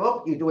 Come back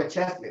up, you do a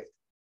chest lift.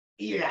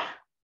 Yeah.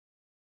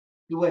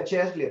 Do a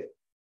chest lift.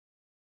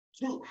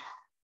 2,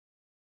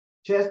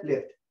 chest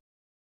lift.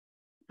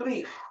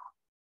 3,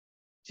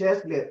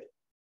 chest lift.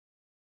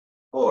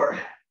 4,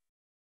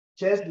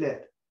 chest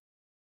lift.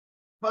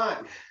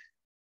 5,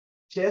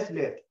 chest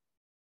lift.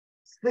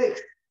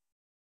 6,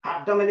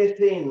 abdomen is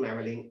in,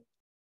 Marilyn.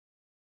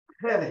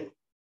 7,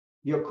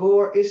 your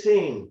core is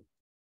in.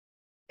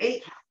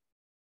 8,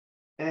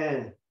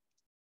 and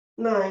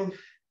 9,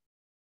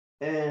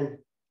 and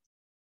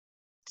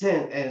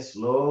 10, and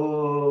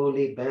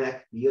slowly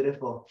back.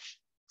 Beautiful.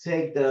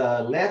 Take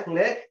the left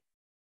leg,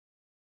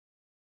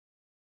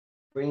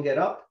 bring it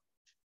up,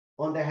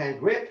 underhand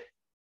grip.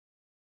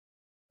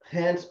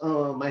 Hands,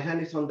 my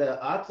hand is on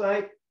the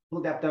outside,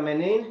 pull the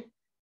abdomen in,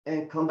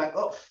 and come back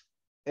up,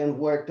 and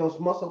work those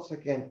muscles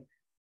again.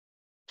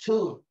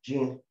 2,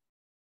 Jean,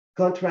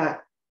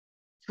 contract.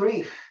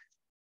 3,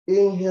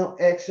 inhale,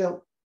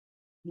 exhale.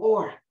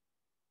 4,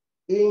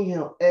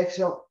 inhale,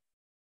 exhale.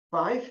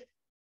 5,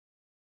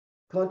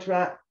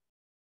 contract,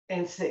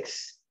 and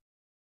 6,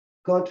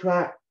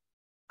 contract.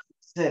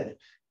 7,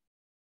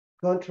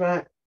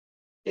 contract.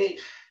 8.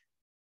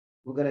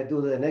 We're gonna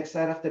do the next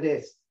side after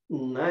this.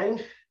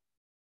 9,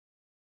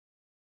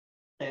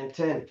 and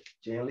 10.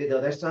 Gently the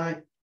other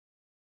side.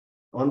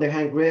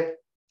 Underhand grip.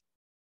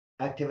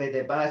 Activate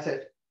the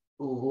biceps.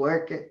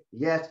 Work it.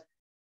 Yes.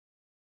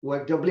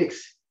 Work the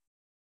obliques.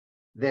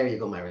 There you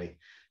go, Marilyn.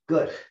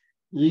 Good.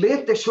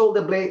 Lift the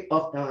shoulder blade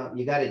off the,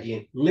 you got it,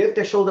 Jean. Lift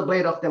the shoulder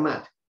blade off the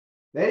mat.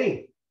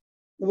 Ready?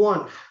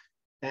 1,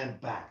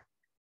 and back.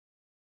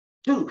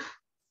 2,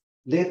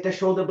 lift the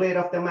shoulder blade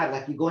off the mat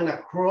like you're going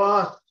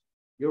across.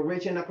 You're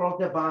reaching across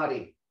the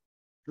body.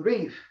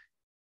 3,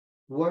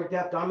 work the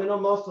abdominal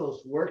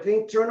muscles, work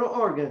the internal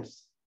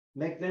organs,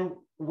 make them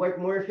work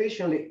more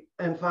efficiently.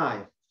 And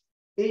 5,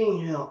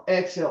 inhale,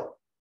 exhale.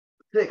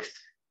 6,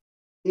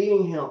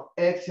 inhale,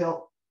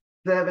 exhale.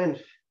 7,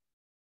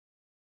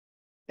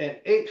 and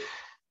 8,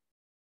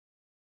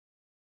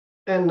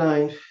 and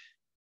 9.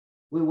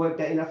 We work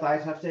the inner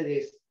thighs after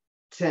this.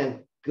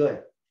 10,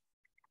 good.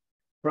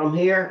 From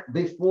here,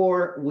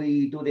 before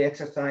we do the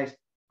exercise,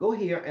 go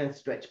here and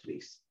stretch,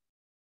 please.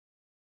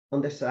 On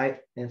the side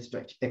and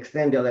stretch.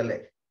 Extend the other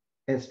leg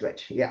and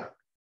stretch, yeah.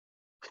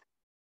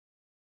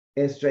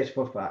 And stretch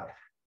for 5.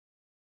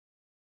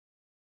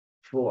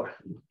 4,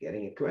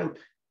 getting a cramp.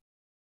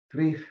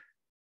 3,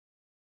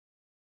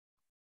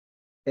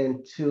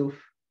 and 2.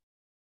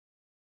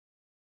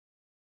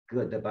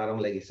 Good, the bottom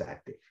leg is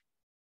active.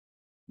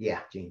 Yeah,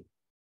 Jean,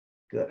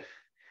 good.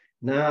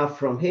 Now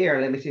from here,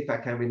 let me see if I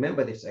can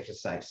remember this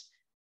exercise.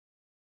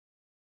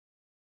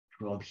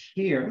 From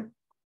here,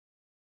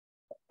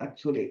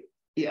 actually,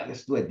 yeah,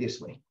 let's do it this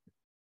way,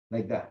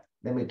 like that.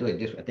 Let me do it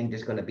this way. I think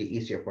this is gonna be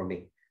easier for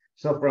me.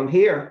 So from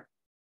here,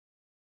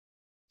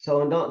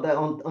 so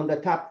on the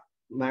top,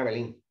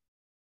 Marilyn,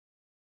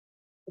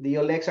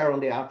 your legs are on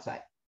the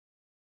outside.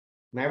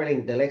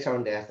 Marilyn, the legs are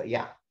on the outside,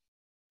 yeah,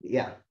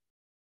 yeah.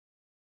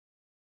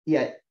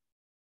 Yeah,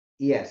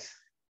 yes,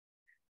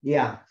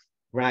 yeah,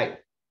 right.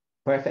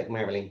 Perfect,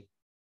 Marilyn.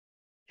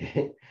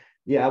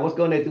 Yeah, I was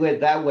going to do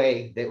it that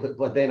way,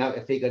 but then I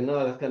figured,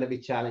 no, that's going to be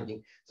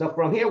challenging. So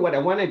from here, what I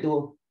want to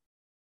do,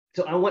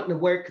 so I want to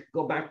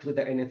go back to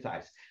the inner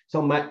thighs.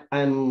 So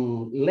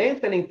I'm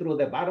lengthening through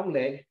the bottom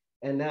leg,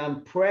 and now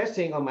I'm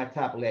pressing on my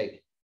top leg.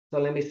 So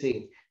let me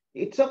see.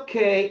 It's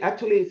okay,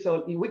 actually,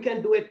 so we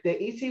can do it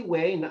the easy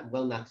way,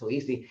 not so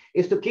easy,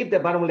 is to keep the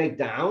bottom leg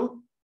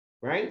down,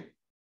 right?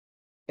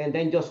 And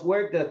then just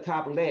work the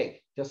top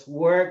leg, just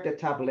work the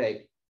top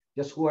leg.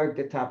 Just work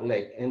the top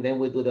leg, and then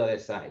we do the other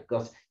side.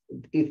 Because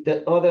if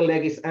the other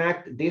leg is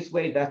act this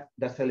way,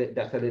 that's a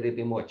little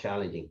bit more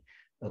challenging.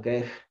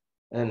 Okay.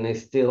 And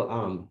it's still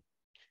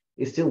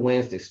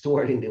Wednesday, still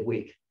in the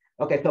week.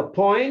 Okay, so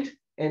point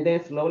and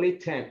then slowly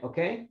 10.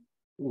 Okay.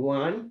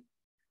 1.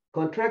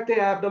 Contract the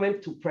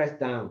abdomen to press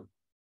down.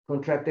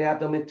 Contract the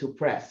abdomen to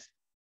press.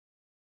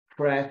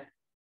 Press.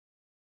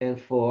 And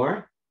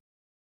 4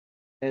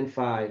 and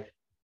 5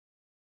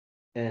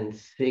 and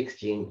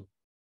 16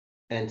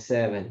 and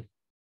 7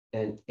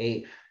 and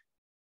 8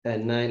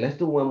 and 9. Let's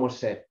do one more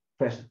set.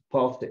 Press,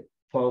 pulse it,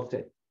 pulse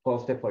it,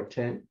 pulse it for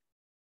 10,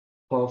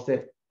 pulse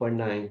it for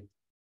 9,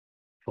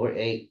 for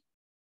 8.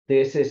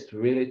 This is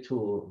really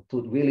to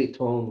really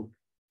tone,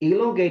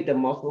 elongate the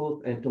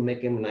muscles and to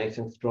make them nice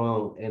and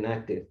strong and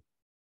active.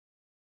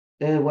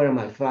 And where am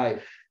I?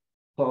 5,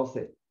 pulse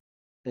it,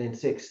 and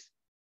 6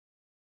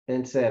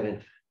 and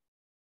 7.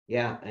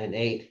 Yeah, and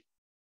 8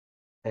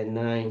 and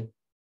 9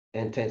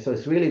 and 10. So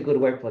it's really good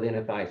work for the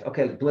inner thighs.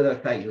 Okay, do the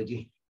other side,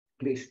 Eugene,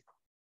 please.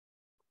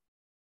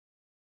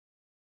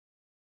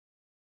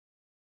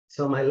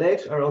 So my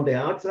legs are on the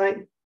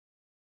outside.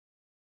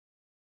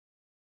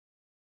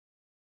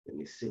 Let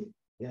me see.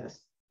 Yes,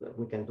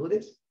 we can do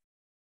this.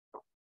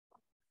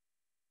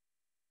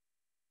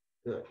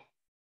 Good.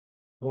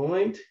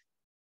 Point.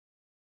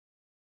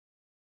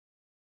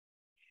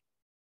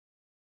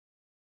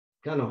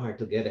 Kind of hard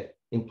to get it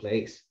in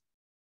place.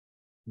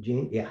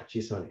 Jean, yeah,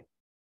 she's on it.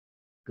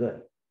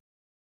 Good.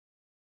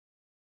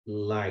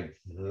 Like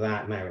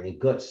that, Marilyn.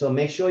 Good. So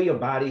make sure your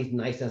body is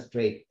nice and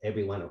straight,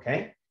 everyone,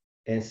 okay?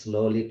 And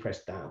slowly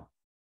press down.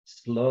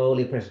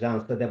 Slowly press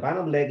down. So the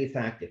bottom leg is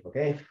active,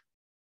 okay?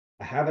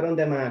 I have it on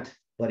the mat,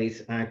 but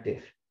it's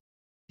active.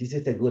 This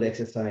is a good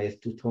exercise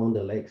to tone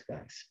the legs,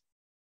 guys.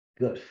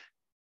 Good.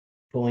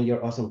 Point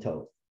your awesome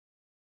toes.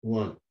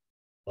 1,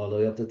 all the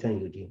way up to 10,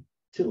 Eugene.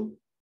 2,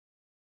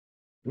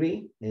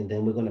 3, and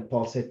then we're gonna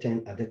pulse it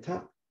 10 at the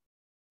top.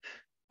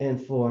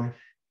 And 4,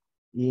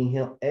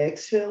 inhale,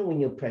 exhale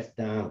when you press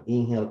down.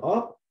 Inhale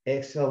up,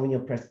 exhale when you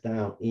press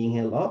down.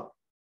 Inhale up,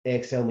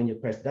 exhale when you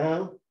press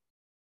down.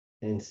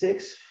 And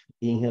 6,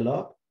 inhale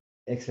up,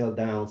 exhale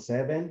down.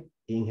 7,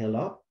 inhale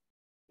up,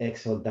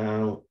 exhale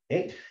down.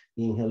 8,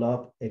 inhale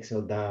up,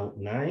 exhale down.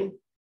 9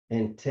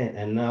 and 10.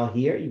 And now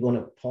here, you're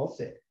gonna pulse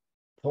it,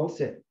 pulse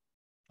it,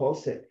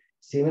 pulse it.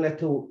 Similar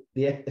to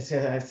the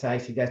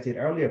exercise you guys did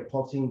earlier,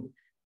 pulsing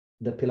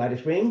the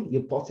Pilates ring,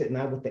 you pulse it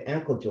now with the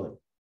ankle joint.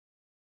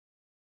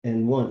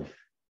 And 1,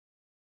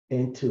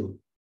 and 2,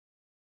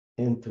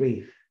 and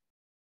 3,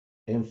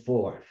 and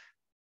 4,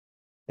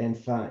 and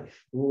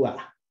 5,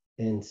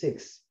 and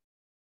 6,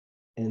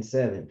 and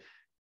 7,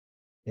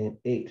 and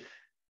 8,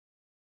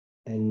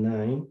 and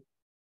 9,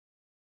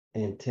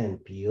 and 10.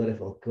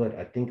 Beautiful, good.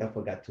 I think I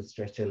forgot to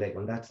stretch your leg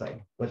on that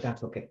side, but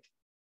that's okay.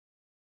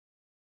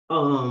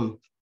 So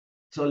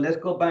let's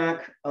go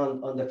back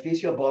on the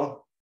physio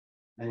ball.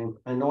 And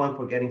I know I'm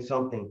forgetting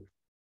something.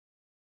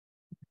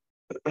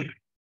 I'm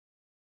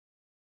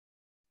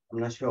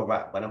not sure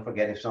what, but I'm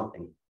forgetting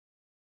something.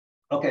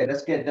 Okay,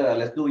 let's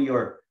do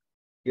your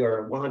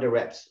 100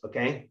 reps,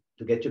 okay?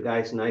 To get you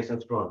guys nice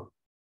and strong.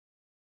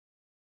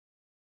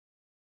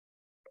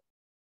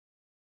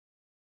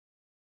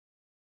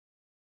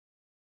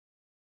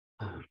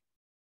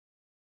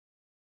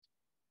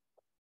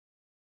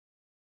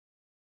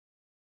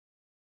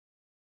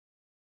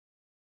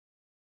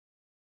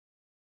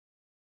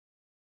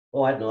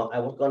 Oh, I know. I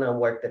was gonna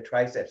work the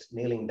triceps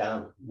kneeling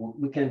down.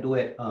 We can do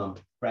it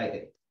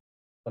Friday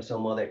or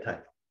some other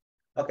time.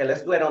 Okay,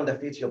 let's do it on the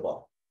physio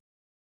ball.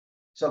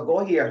 So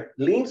go here,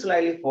 lean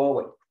slightly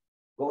forward.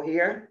 Go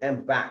here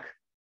and back,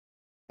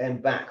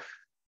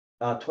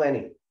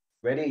 20.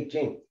 Ready,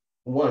 Jim?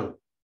 1,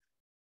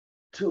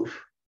 2,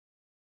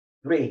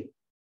 3,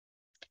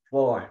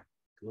 4.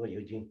 Good,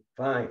 Eugene.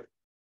 5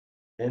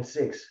 and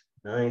 6.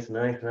 Nice,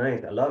 nice,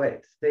 nice. I love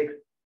it. 6,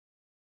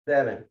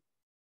 7,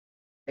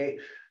 8,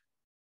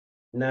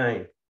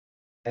 9,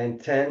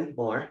 and 10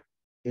 more.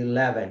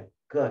 11.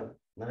 Good.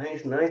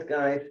 Nice, nice,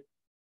 guys.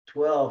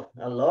 12.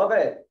 I love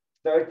it.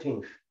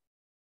 13,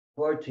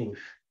 14,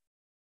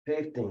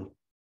 15,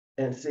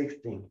 and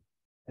 16,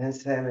 and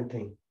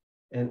 17,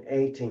 and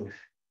 18,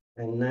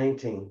 and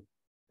 19,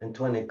 and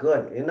 20.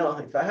 Good. You know,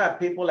 if I have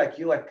people like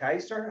you at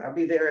Kaiser, I'll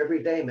be there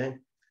every day, man.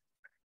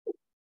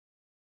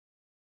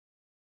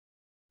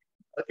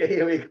 Okay,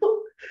 here we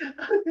go.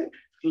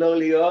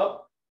 Slowly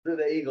up to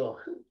the eagle.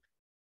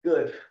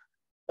 Good.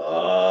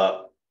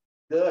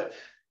 Good.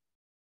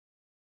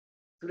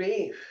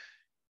 3,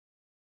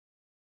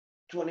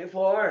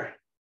 24.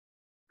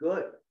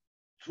 Good.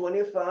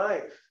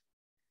 25.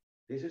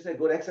 This is a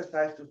good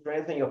exercise to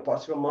strengthen your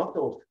postural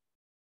muscles.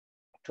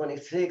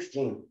 26,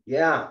 Jim.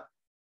 Yeah.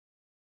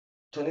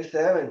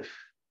 27.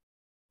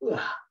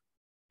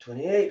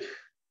 28.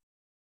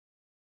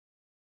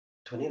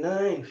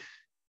 29.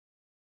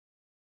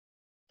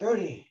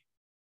 30.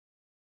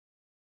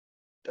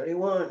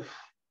 31.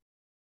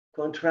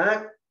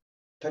 Contract.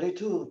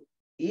 32.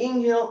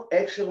 Inhale,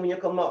 exhale when you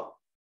come up.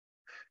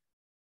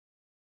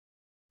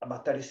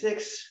 About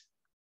 36.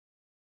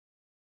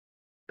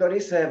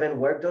 37,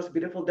 work those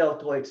beautiful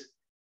deltoids.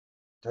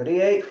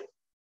 38,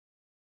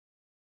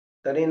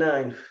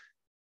 39,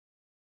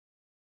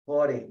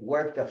 40,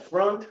 work the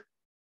front,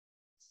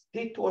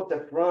 sit toward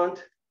the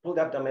front, pull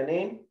the abdomen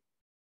in.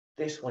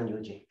 This one,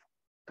 Yuji.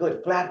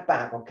 Good, flat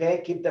back,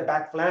 okay? Keep the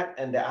back flat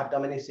and the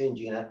abdomen is in,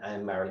 Gina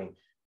and Marilyn.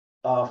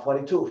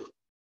 42,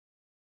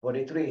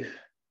 43,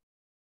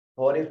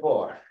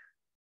 44.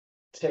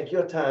 Take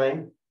your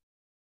time.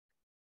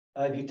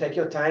 If you take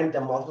your time, the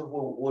muscles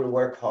will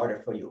work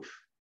harder for you.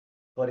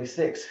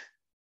 46,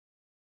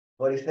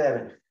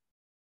 47,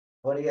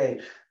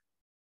 48,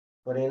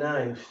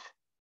 49,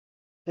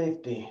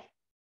 50,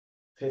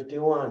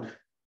 51,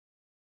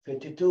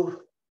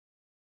 52,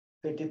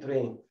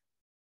 53,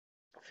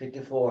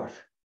 54,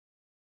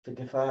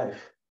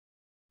 55,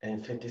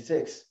 and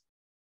 56,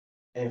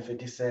 and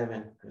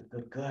 57. Good,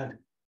 good, good.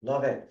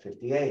 Love it.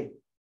 58,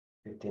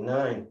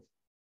 59,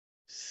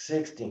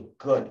 60.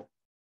 Good.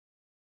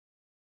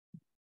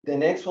 The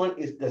next one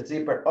is the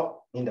zipper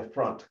up in the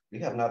front.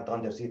 We have not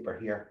done the zipper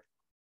here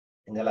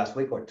in the last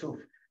week or two.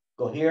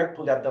 Go here,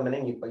 pull the abdomen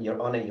in,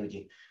 you're on a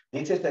Yuji.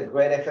 This is a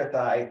great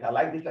exercise. I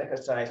like this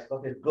exercise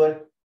because it's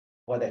good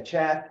for the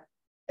chest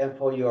and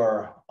for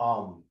your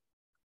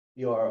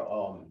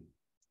deltoids,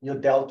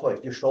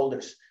 your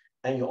shoulders,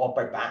 and your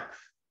upper back.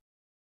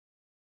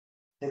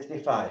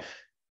 65,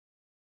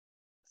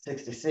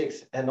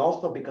 66, and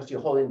also because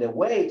you're holding the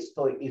weight,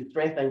 so it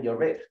strengthens your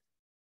wrist.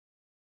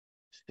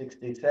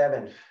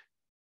 67,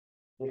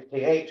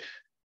 68.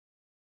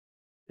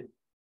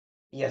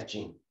 Yes,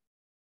 Jean.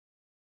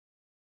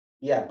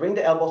 Yeah, bring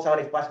the elbows out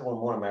if possible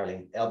more,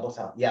 Marilyn. Elbows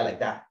out. Yeah, like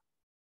that.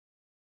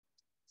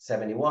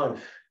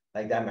 71,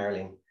 like that,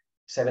 Marilyn.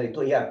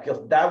 72, yeah,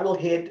 because that will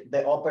hit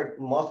the upper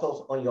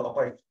muscles on your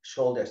upper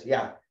shoulders.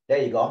 Yeah,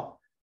 there you go.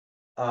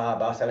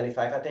 About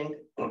 75, I think.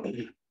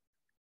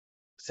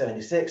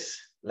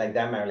 76, like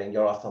that, Marilyn.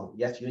 You're awesome.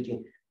 Yes,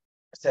 Eugene.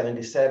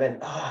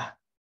 77,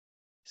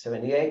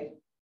 78.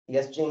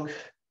 Yes, Jing.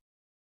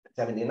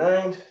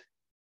 79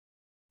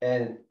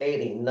 and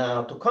 80.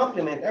 Now, to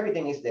complement,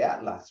 everything is the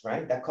atlas,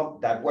 right?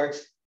 That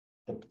works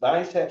the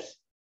biceps,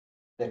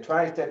 the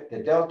triceps, the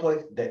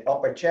deltoids, the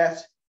upper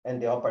chest,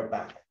 and the upper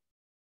back.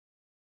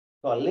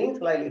 So I lean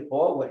slightly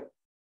forward,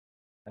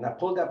 and I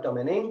pull the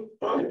abdomen in,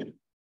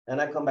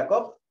 and I come back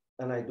up,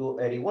 and I do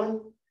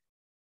 81,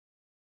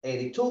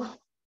 82.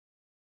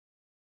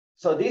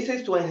 So this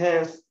is to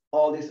enhance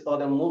all this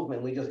other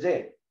movement we just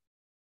did.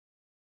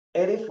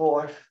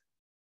 84,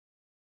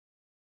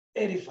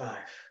 85.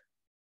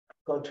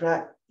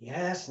 Contract.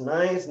 Yes,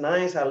 nice,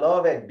 nice. I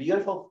love it.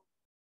 Beautiful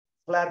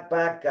flat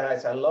back,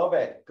 guys. I love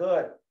it.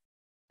 Good.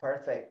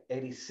 Perfect.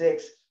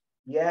 86.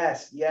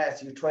 Yes,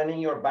 yes. You're training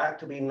your back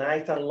to be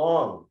nice and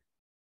long.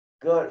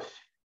 Good.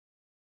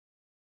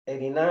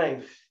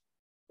 89.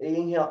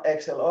 Inhale,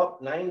 exhale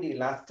up. 90.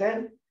 Last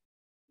 10.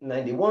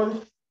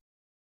 91.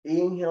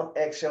 Inhale,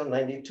 exhale.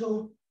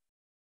 92.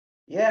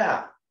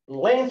 Yeah.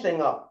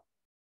 Lengthening up.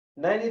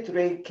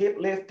 93. Keep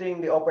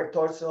lifting the upper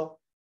torso.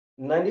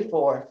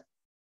 94.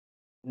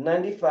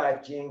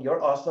 95, Jing,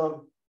 you're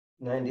awesome.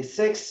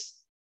 96,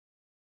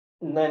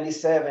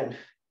 97,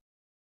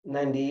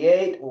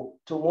 98,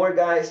 two more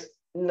guys,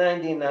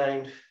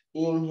 99,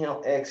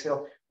 inhale,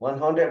 exhale,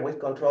 100 with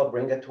control,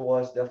 bring it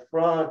towards the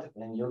front,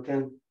 and you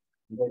can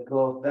let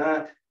go of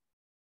that.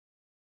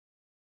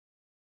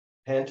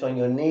 Hands on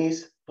your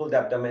knees, pull the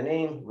abdomen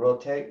in,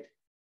 rotate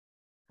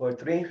for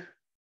 3,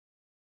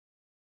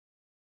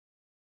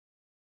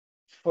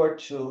 for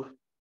 2,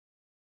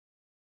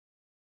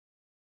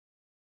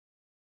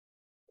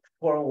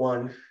 for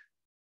 1,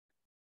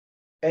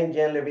 and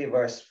gently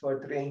reverse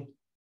for 3,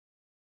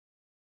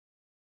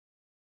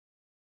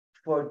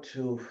 for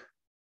 2,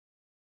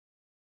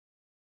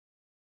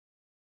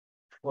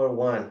 for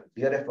 1.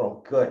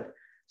 Beautiful, good.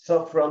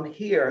 So from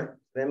here,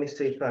 let me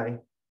see if I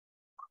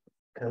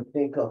can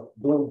think of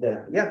doing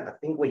the, yeah, I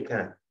think we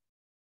can.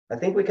 I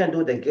think we can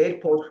do the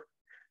gate pose.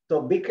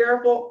 So be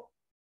careful.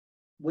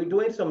 We're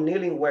doing some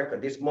kneeling work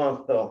this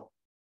month, so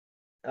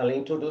I'll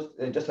introduce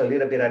just a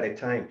little bit at a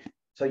time.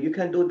 So you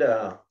can do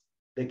the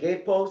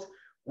gate pose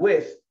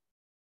with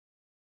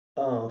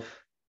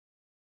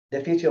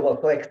the physio ball.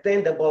 So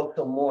extend the ball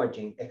some more,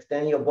 Jean.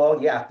 Extend your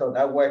ball. Yeah, so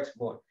that works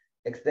more.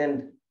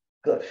 Extend.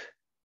 Good.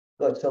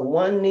 Good. So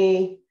one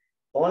knee,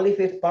 only if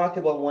it's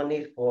possible, one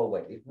knee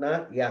forward. If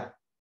not, yeah.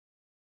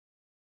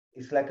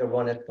 It's like a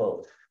runner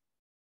pose.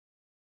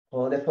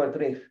 Hold it for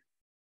 3.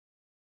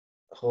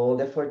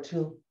 Hold it for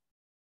 2.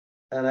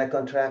 And I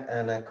contract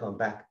and I come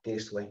back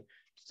this way.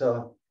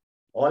 So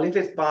only if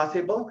it's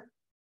possible.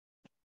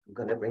 I'm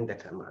gonna bring the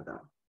camera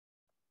down.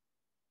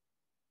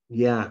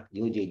 Yeah,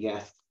 Yuji,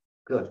 yes,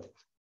 good.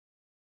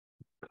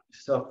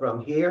 So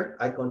from here,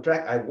 I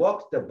contract, I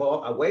walk the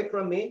ball away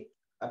from me.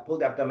 I pull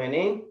the abdomen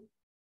in.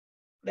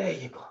 There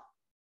you go.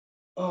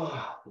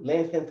 Oh,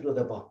 lengthen through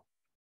the ball.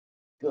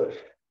 Good.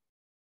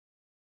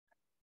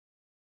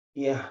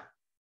 Yeah.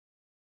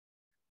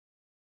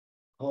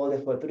 Hold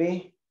it for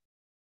 3.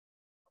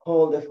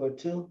 Hold it for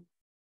 2.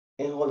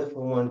 And hold it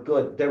for 1.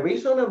 Good. The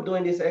reason I'm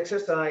doing this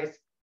exercise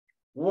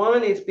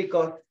One is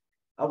because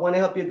I want to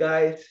help you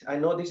guys. I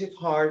know this is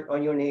hard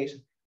on your knees,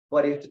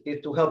 but it's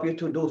to help you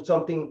to do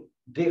something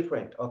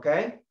different,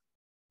 okay?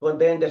 But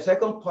then the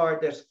second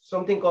part, there's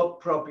something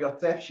called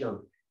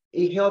proprioception.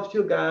 It helps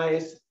you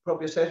guys.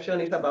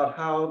 Proprioception is about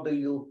how do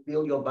you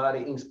feel your body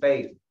in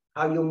space,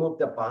 how you move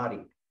the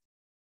body.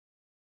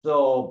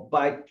 So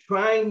by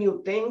trying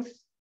new things,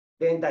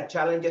 then that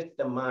challenges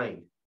the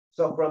mind.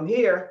 So from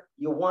here,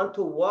 you want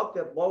to walk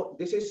the ball.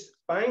 This is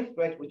spine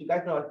stretch, which you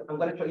guys know, I'm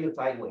going to show you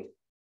sideways.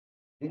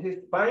 This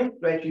is spine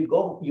stretch. You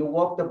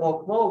walk the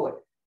ball forward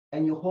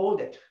and you hold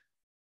it.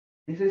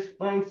 This is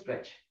spine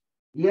stretch.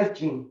 Yes,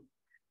 Jim.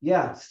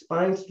 Yeah,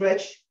 spine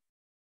stretch,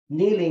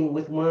 kneeling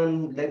with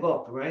one leg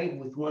up, right?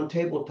 With one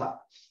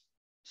tabletop.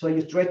 So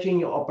you're stretching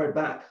your upper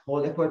back.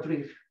 Hold it for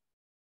 3.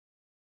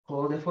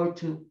 Hold it for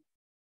 2.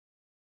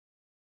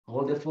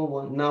 Hold it for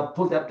 1. Now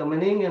pull the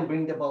abdomen in and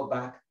bring the ball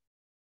back.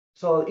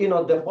 So,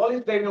 the ball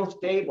is very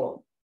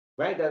unstable,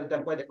 right?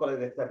 That's why they call it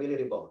the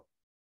stability ball.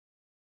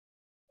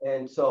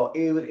 And so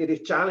it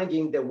is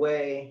challenging the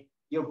way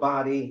your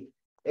body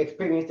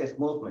experiences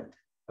movement,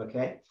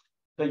 okay?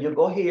 So you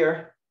go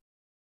here,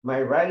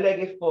 my right leg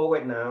is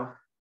forward now,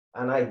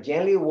 and I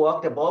gently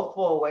walk the ball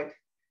forward,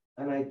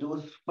 and I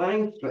do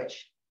spine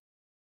stretch.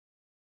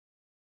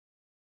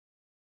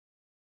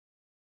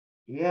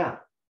 Yeah.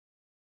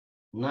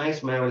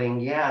 Nice, Marilyn.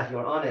 Yeah,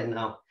 you're on it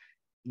now.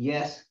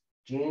 Yes,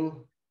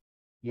 Jean.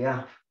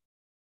 Yeah.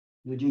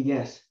 Yuji,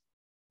 yes.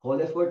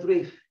 Hold it for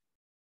 3.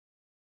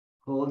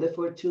 Hold it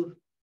for 2.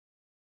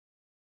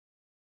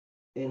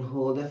 And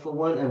hold it for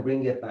 1 and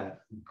bring it back.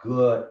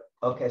 Good.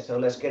 Okay, so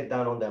let's get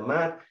down on the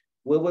mat.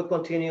 We will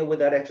continue with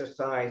that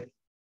exercise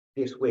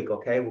this week,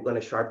 okay? We're going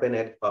to sharpen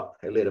it up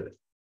a little bit.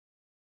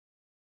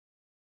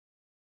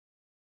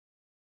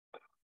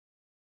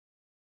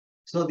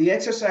 So the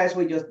exercise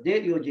we just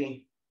did,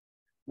 Eugene,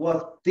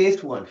 was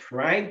this one,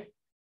 right?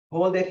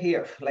 Hold it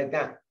here like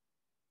that.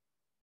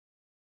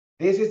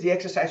 This is the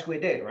exercise we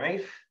did,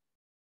 right?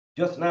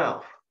 Just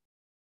now,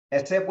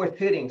 except we're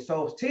sitting.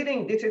 So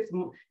sitting, this is,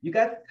 you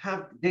guys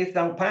have this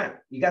down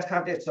pat. You guys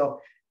have this. So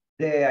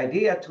the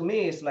idea to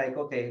me is like,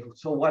 okay,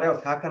 so what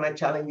else? How can I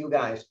challenge you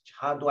guys?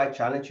 How do I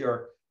challenge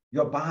your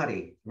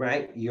body,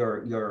 right?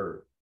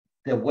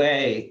 The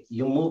way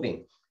you're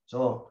moving.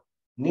 So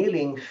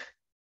kneeling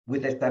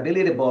with a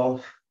stability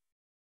ball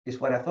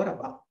is what I thought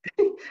about.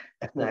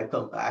 And I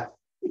come back.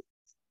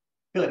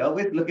 Good,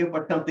 always looking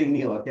for something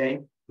new,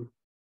 okay?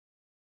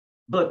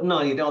 But no,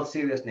 in all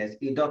seriousness,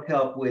 it does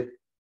help with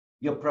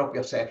your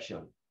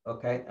proprioception,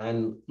 okay?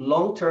 And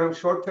long-term,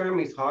 short-term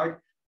is hard.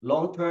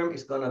 Long-term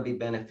is gonna be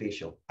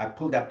beneficial. I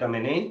pulled the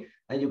abdomen in,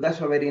 and you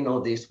guys already know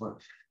this one.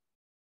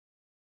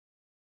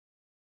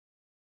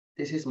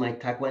 This is my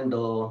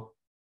Taekwondo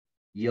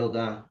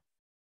yoga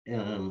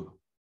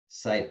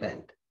side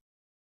bend.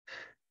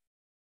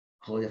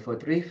 Hold it for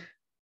 3,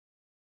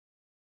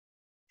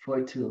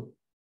 for 2,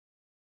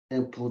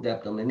 and pull the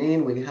abdomen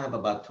in. We have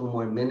about 2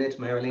 more minutes,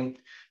 Marilyn.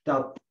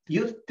 Now,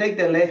 you take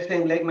the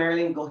same leg,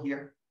 Marilyn, go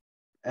here.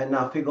 And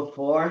now figure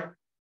 4.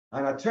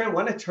 And I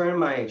want to turn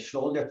my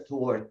shoulder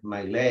toward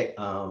my leg,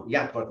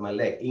 toward my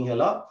leg.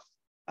 Inhale up.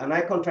 And I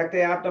contract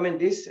the abdomen.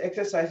 This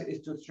exercise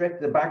is to stretch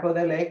the back of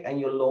the leg and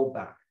your low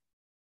back.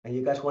 And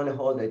you guys want to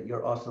hold it.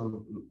 You're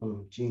awesome,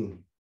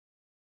 Jean.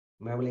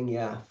 Marilyn,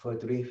 yeah, for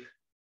 3.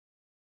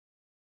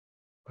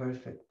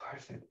 Perfect,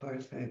 perfect,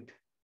 perfect.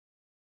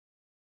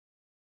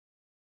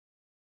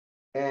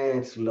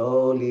 And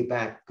slowly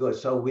back. Good.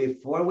 So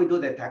before we do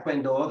the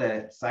Taekwondo,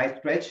 the side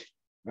stretch,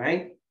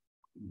 right?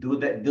 Do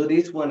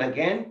this one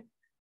again.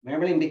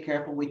 Marilyn, be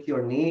careful with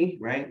your knee,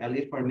 right? At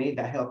least for me,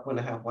 that helps when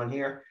I have one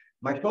here.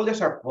 My shoulders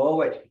are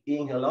forward.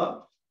 Inhale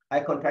up. I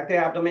contract the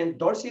abdomen.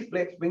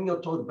 Dorsiflex, bring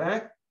your toes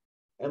back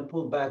and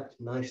pull back.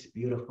 Nice,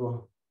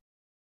 beautiful.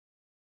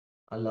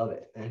 I love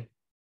it. Eh?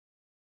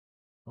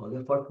 Hold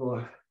it for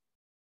 4,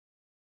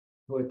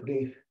 for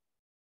 3,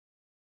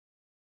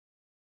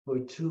 for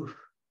 2,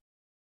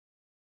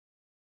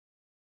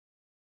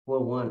 for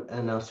 1.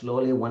 And now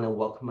slowly want to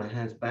walk my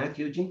hands back,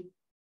 Eugene.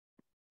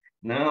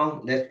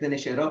 Now let's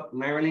finish it up,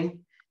 Marilyn.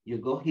 You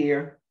go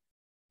here,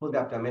 pull the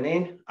abdomen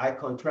in. I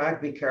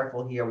contract. Be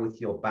careful here with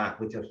your back,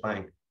 with your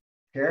spine.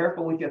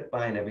 Careful with your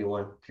spine,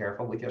 everyone.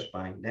 Careful with your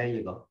spine. There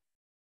you go.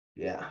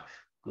 Yeah,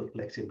 good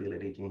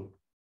flexibility, Jean.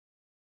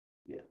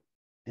 Yeah,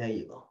 there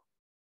you go.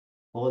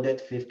 Hold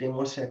it 15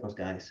 more seconds,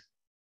 guys.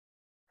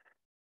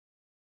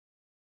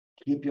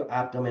 Keep your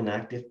abdomen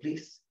active,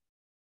 please.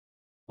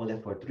 Hold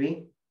it for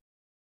 3.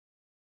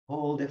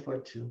 Hold it for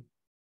 2.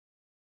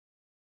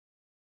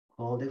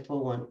 Hold it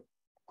for 1.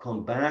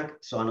 Come back.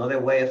 So another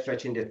way of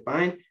stretching the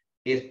spine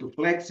is to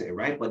flex it,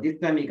 right? But this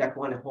time you got to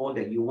want to hold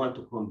it. You want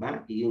to come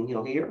back. You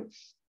inhale here.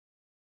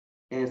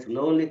 And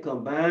slowly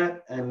come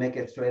back and make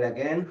it straight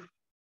again.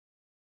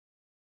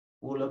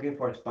 We're looking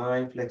for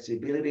spine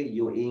flexibility.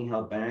 You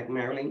inhale back,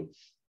 Marilyn.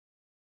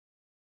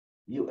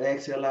 You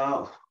exhale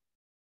out.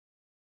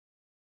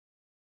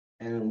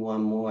 And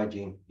one more,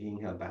 Jean.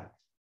 Inhale back.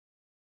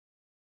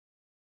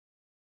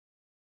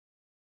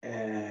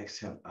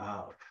 Exhale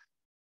out.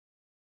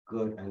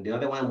 Good. And the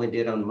other one we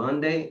did on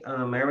Monday,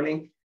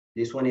 Marilyn,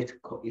 this one is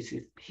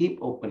hip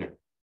opener.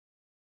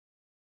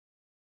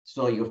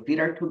 So your feet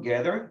are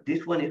together.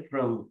 This one is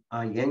from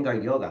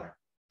Iyengar Yoga.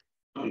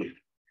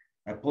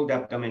 I pull the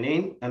abdomen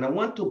in, and I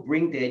want to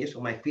bring the edges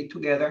of my feet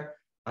together,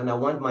 and I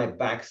want my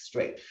back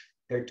straight.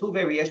 There are two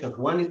variations.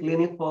 One is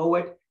leaning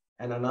forward,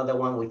 and another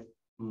one with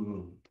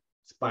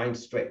spine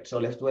straight. So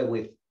let's do it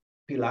with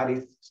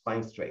Pilates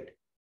spine straight.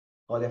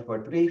 Hold it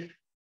for 3.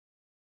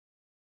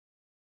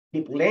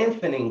 Keep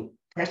lengthening,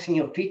 pressing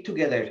your feet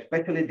together,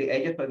 especially the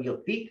edges of your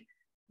feet.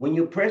 When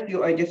you press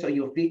your edges of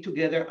your feet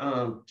together,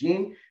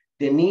 Jean,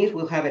 the knees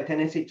will have a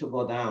tendency to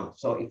go down.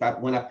 So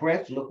when I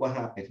press, look what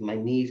happens. My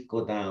knees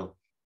go down.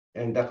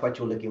 And that's what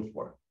you're looking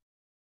for.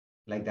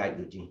 Like that,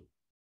 Eugene.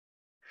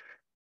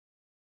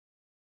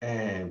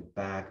 And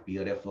back,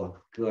 beautiful,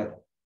 good.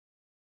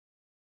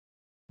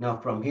 Now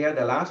from here,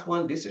 the last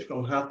one, this is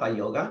from Hatha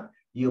Yoga.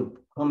 You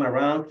come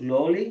around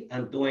slowly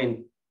and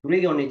doing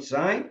 3 on each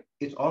side.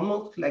 It's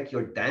almost like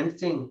you're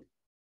dancing,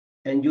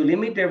 and you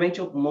limit the range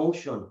of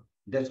motion.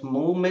 This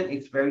movement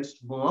is very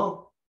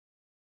small,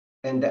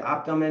 and the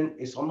abdomen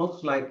is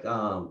almost like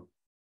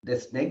the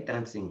snake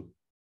dancing.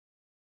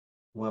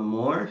 One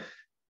more,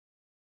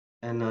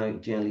 and now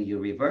gently you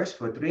reverse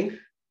for 3,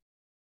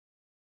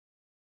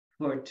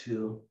 for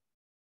 2,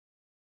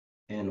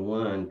 and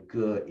 1.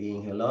 Good.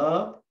 Inhale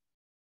up.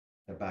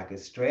 The back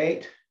is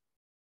straight.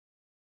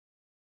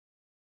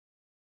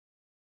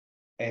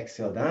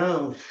 Exhale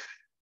down.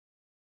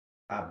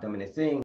 Abdomen is in.